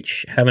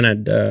Ipswich. Haven't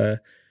had a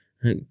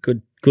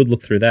good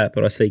look through that,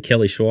 but I see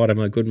Kelly Schweider,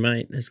 my good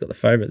mate, has got the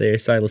favourite there,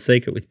 Sailor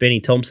Secret, with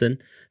Benny Thompson,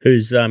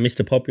 who's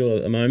Mr. Popular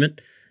at the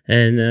moment.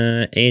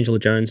 And Angela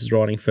Jones is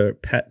riding for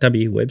Pat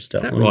W. Webster.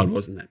 That ride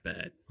wasn't that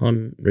bad.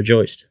 On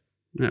Rejoiced.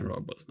 That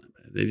ride wasn't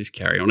that bad. They just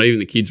carry on. Even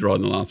the kids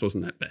riding the last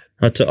wasn't that bad.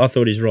 I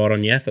thought his ride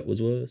on Yaffet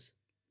was worse.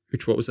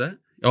 What was that?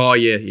 Oh,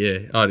 yeah.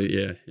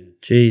 Yeah.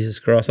 Jesus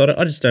Christ.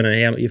 I just don't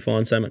know how you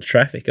find so much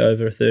traffic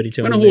over a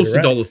 32 When a horse is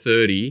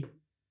 $1.30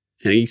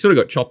 and he sort of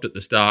got chopped at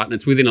the start and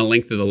it's within a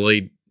length of the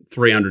lead,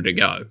 300 to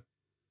go.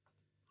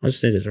 I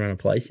just needed to run a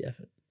place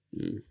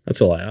Yaffet.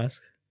 That's all I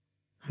ask.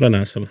 I don't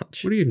know so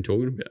much. What are you even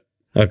talking about?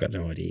 I've got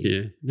no idea.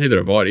 Yeah, neither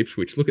have I.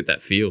 Ipswich, look at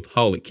that field.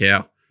 Holy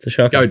cow. It's a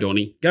shocker. Go,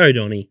 Donny. Go,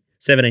 Donny.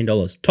 $17.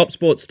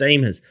 TopSport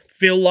Steamers.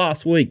 Phil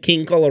last week.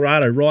 King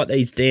Colorado. Write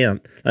these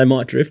down. They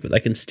might drift, but they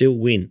can still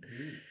win.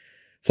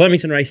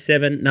 Flemington race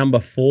 7, number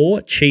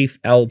 4,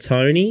 Chief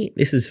Altoni.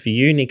 This is for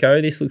you,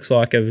 Nico. This looks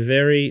like a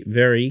very,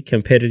 very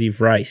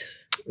competitive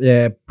race.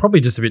 Yeah,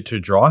 probably just a bit too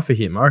dry for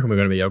him. I reckon we're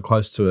going to be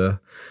close to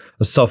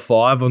a soft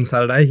 5 on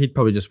Saturday. He'd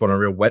probably just want a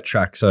real wet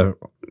track, so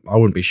I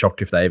wouldn't be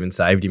shocked if they even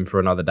saved him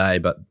for another day,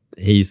 but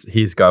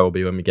his go will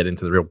be when we get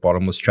into the real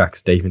bottomless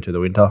tracks deep into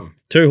the winter.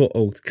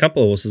 A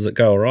couple of horses that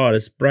go all right.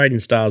 Is Braden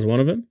Star's one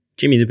of them.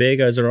 Jimmy the Bear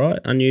goes all right.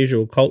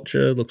 Unusual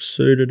Culture looks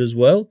suited as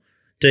well.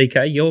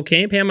 DK, your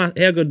camp,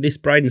 how good this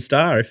Braden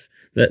Star if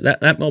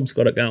that mob's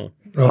got it going?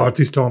 Oh, it's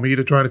his time of year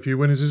to train a few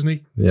winners, isn't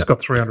he? Yeah. He's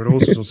got 300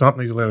 horses or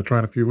something. He's allowed to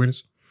train a few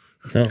winners.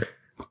 Oh.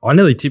 I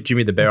nearly tipped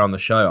Jimmy the Bear on the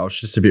show. I was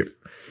just a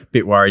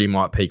bit worried he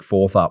might peak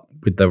 4th up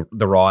with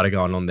the rider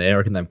going on there. I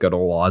reckon they've got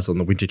all eyes on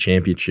the Winter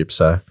Championship,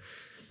 so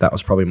that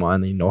was probably my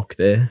only knock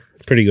there.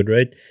 Pretty good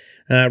read.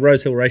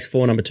 Rosehill race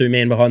 4, number 2,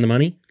 Man Behind the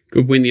Money.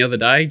 Good win the other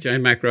day.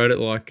 J-Mac rode it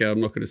like, I'm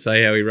not going to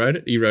say how he rode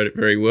it. He rode it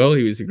very well.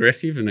 He was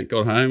aggressive and it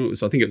got home. I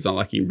think it was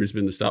unlucky in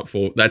Brisbane to start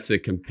 4. That's a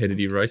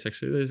competitive race,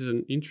 actually. There's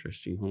an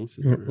interesting horse.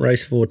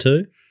 Race 4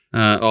 too.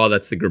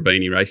 That's the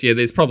Grabini race. Yeah,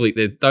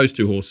 those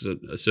 2 horses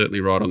are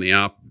certainly right on the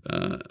up.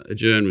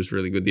 Adjourn was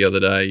really good the other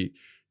day.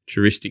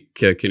 Touristic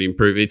can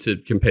improve. It's a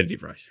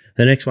competitive race.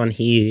 The next one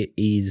here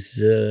is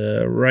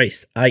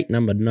race 8,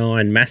 number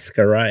 9,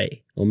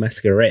 Masquerade or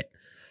Masquerade.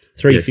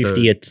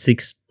 $3.50 at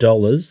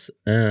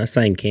 $6.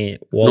 Same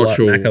camp. Waller, Not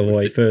sure.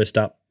 McAvoy first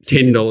up.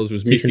 $10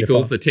 was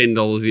mystical. 5. The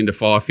 $10 into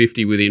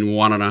 $5.50 within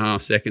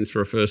 1.5 seconds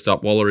for a first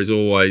up Waller is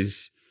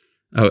always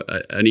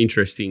an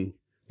interesting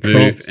move.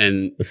 France,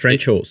 and the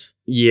French horse.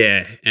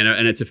 Yeah,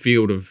 and it's a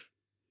field of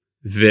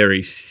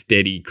very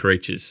steady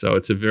creatures. So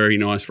it's a very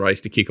nice race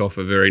to kick off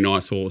a very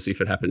nice horse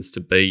if it happens to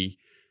be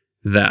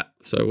that.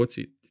 So what's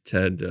it? It's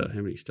had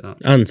how many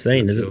starts?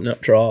 Unseen, is it?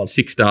 Not trials.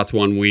 6 starts,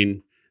 1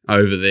 win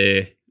over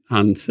there.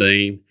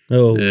 Unseen.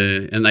 Oh.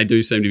 And they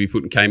do seem to be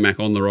putting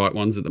K-Mac on the right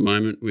ones at the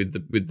moment with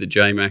the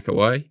J-Mac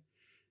away.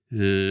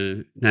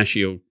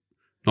 Nashi will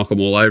knock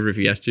them all over if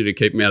he has to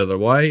keep them out of the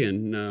way,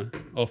 and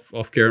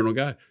off Kieran will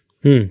go.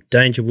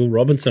 Danger Will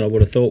Robinson, I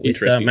would have thought, with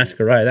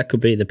Masquerade. That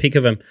could be the pick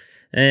of him.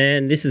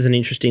 And this is an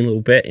interesting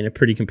little bet in a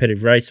pretty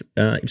competitive race.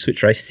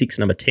 Ipswich race 6,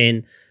 number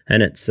 10,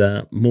 and it's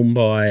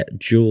Mumbai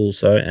Jewel.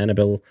 So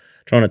Annabelle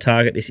trying to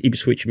target this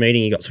Ipswich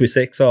meeting. You got Swiss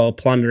Exile,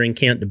 Plundering,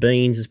 Count the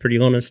Beans is pretty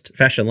honest.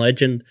 Fashion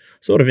Legend,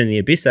 sort of in the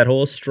abyss, that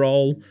horse.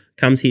 Stroll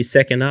comes here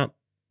second up.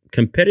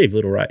 Competitive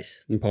little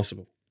race.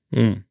 Impossible.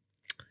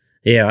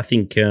 Yeah, I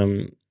think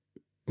I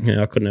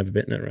couldn't have a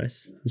bet in that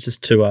race. It's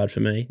just too hard for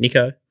me.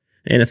 Nico,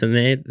 anything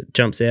there that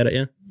jumps out at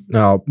you?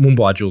 No,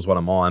 Mumbai Jewel's one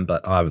of mine,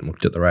 but I haven't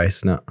looked at the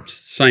race, no.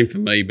 Same for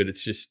me, but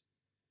it's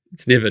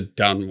never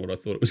done what I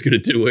thought it was going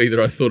to do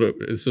either. I thought it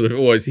was sort of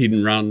always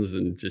hidden runs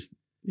and just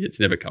it's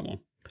never come on.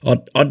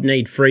 I'd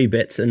need free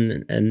bets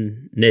and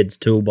Ned's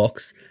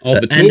toolbox. Oh,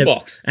 the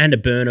toolbox and a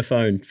burner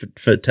phone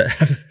to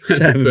have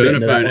a burner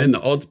bet phone and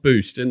the odds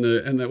boost and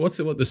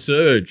the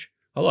surge.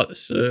 I like the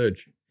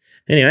surge.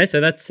 Anyway, so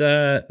that's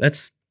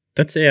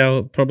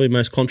our probably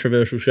most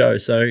controversial show.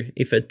 So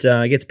if it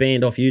gets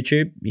banned off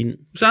YouTube,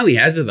 it's only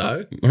Azza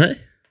though. What?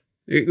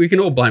 We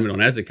can all blame it on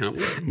Azza, can't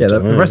we? Yeah,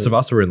 the rest of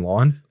us were in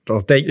line.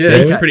 Pretty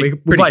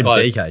played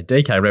close. DK.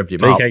 DK revved him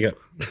DK up.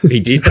 He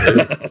did.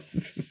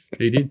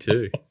 He did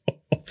too.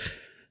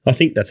 I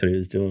think that's what he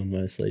was doing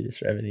mostly,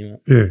 just revving him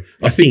up. Yeah,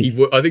 I think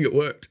it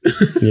worked.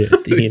 Yeah,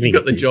 he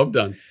got the job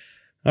done.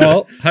 Oh,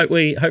 well,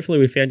 hopefully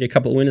we found you a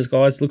couple of winners,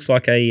 guys. Looks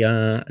like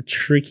a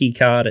tricky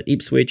card at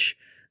Ipswich.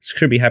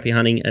 Should be happy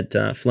hunting at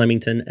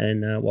Flemington,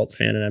 and Walt's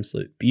found an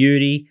absolute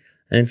beauty.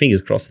 And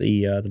fingers crossed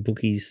the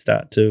bookies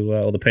start to,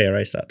 or the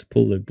PRA start to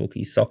pull the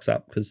bookies' socks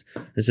up, because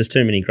there's just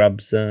too many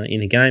grubs in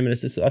the game, and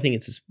I think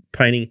it's just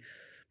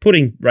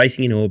putting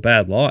racing into a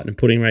bad light and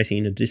putting racing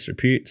into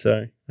disrepute.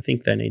 So I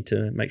think they need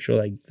to make sure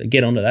they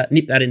get onto that,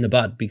 nip that in the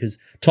bud, because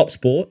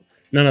TopSport,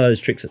 none of those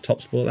tricks at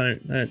TopSport.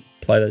 They don't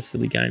play those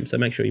silly games. So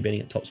make sure you're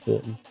betting at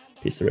TopSport and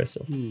piss the rest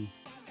off.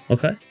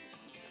 Okay.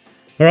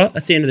 All right,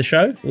 that's the end of the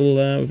show.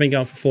 We've been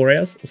going for 4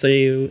 hours. We'll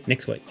see you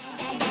next week.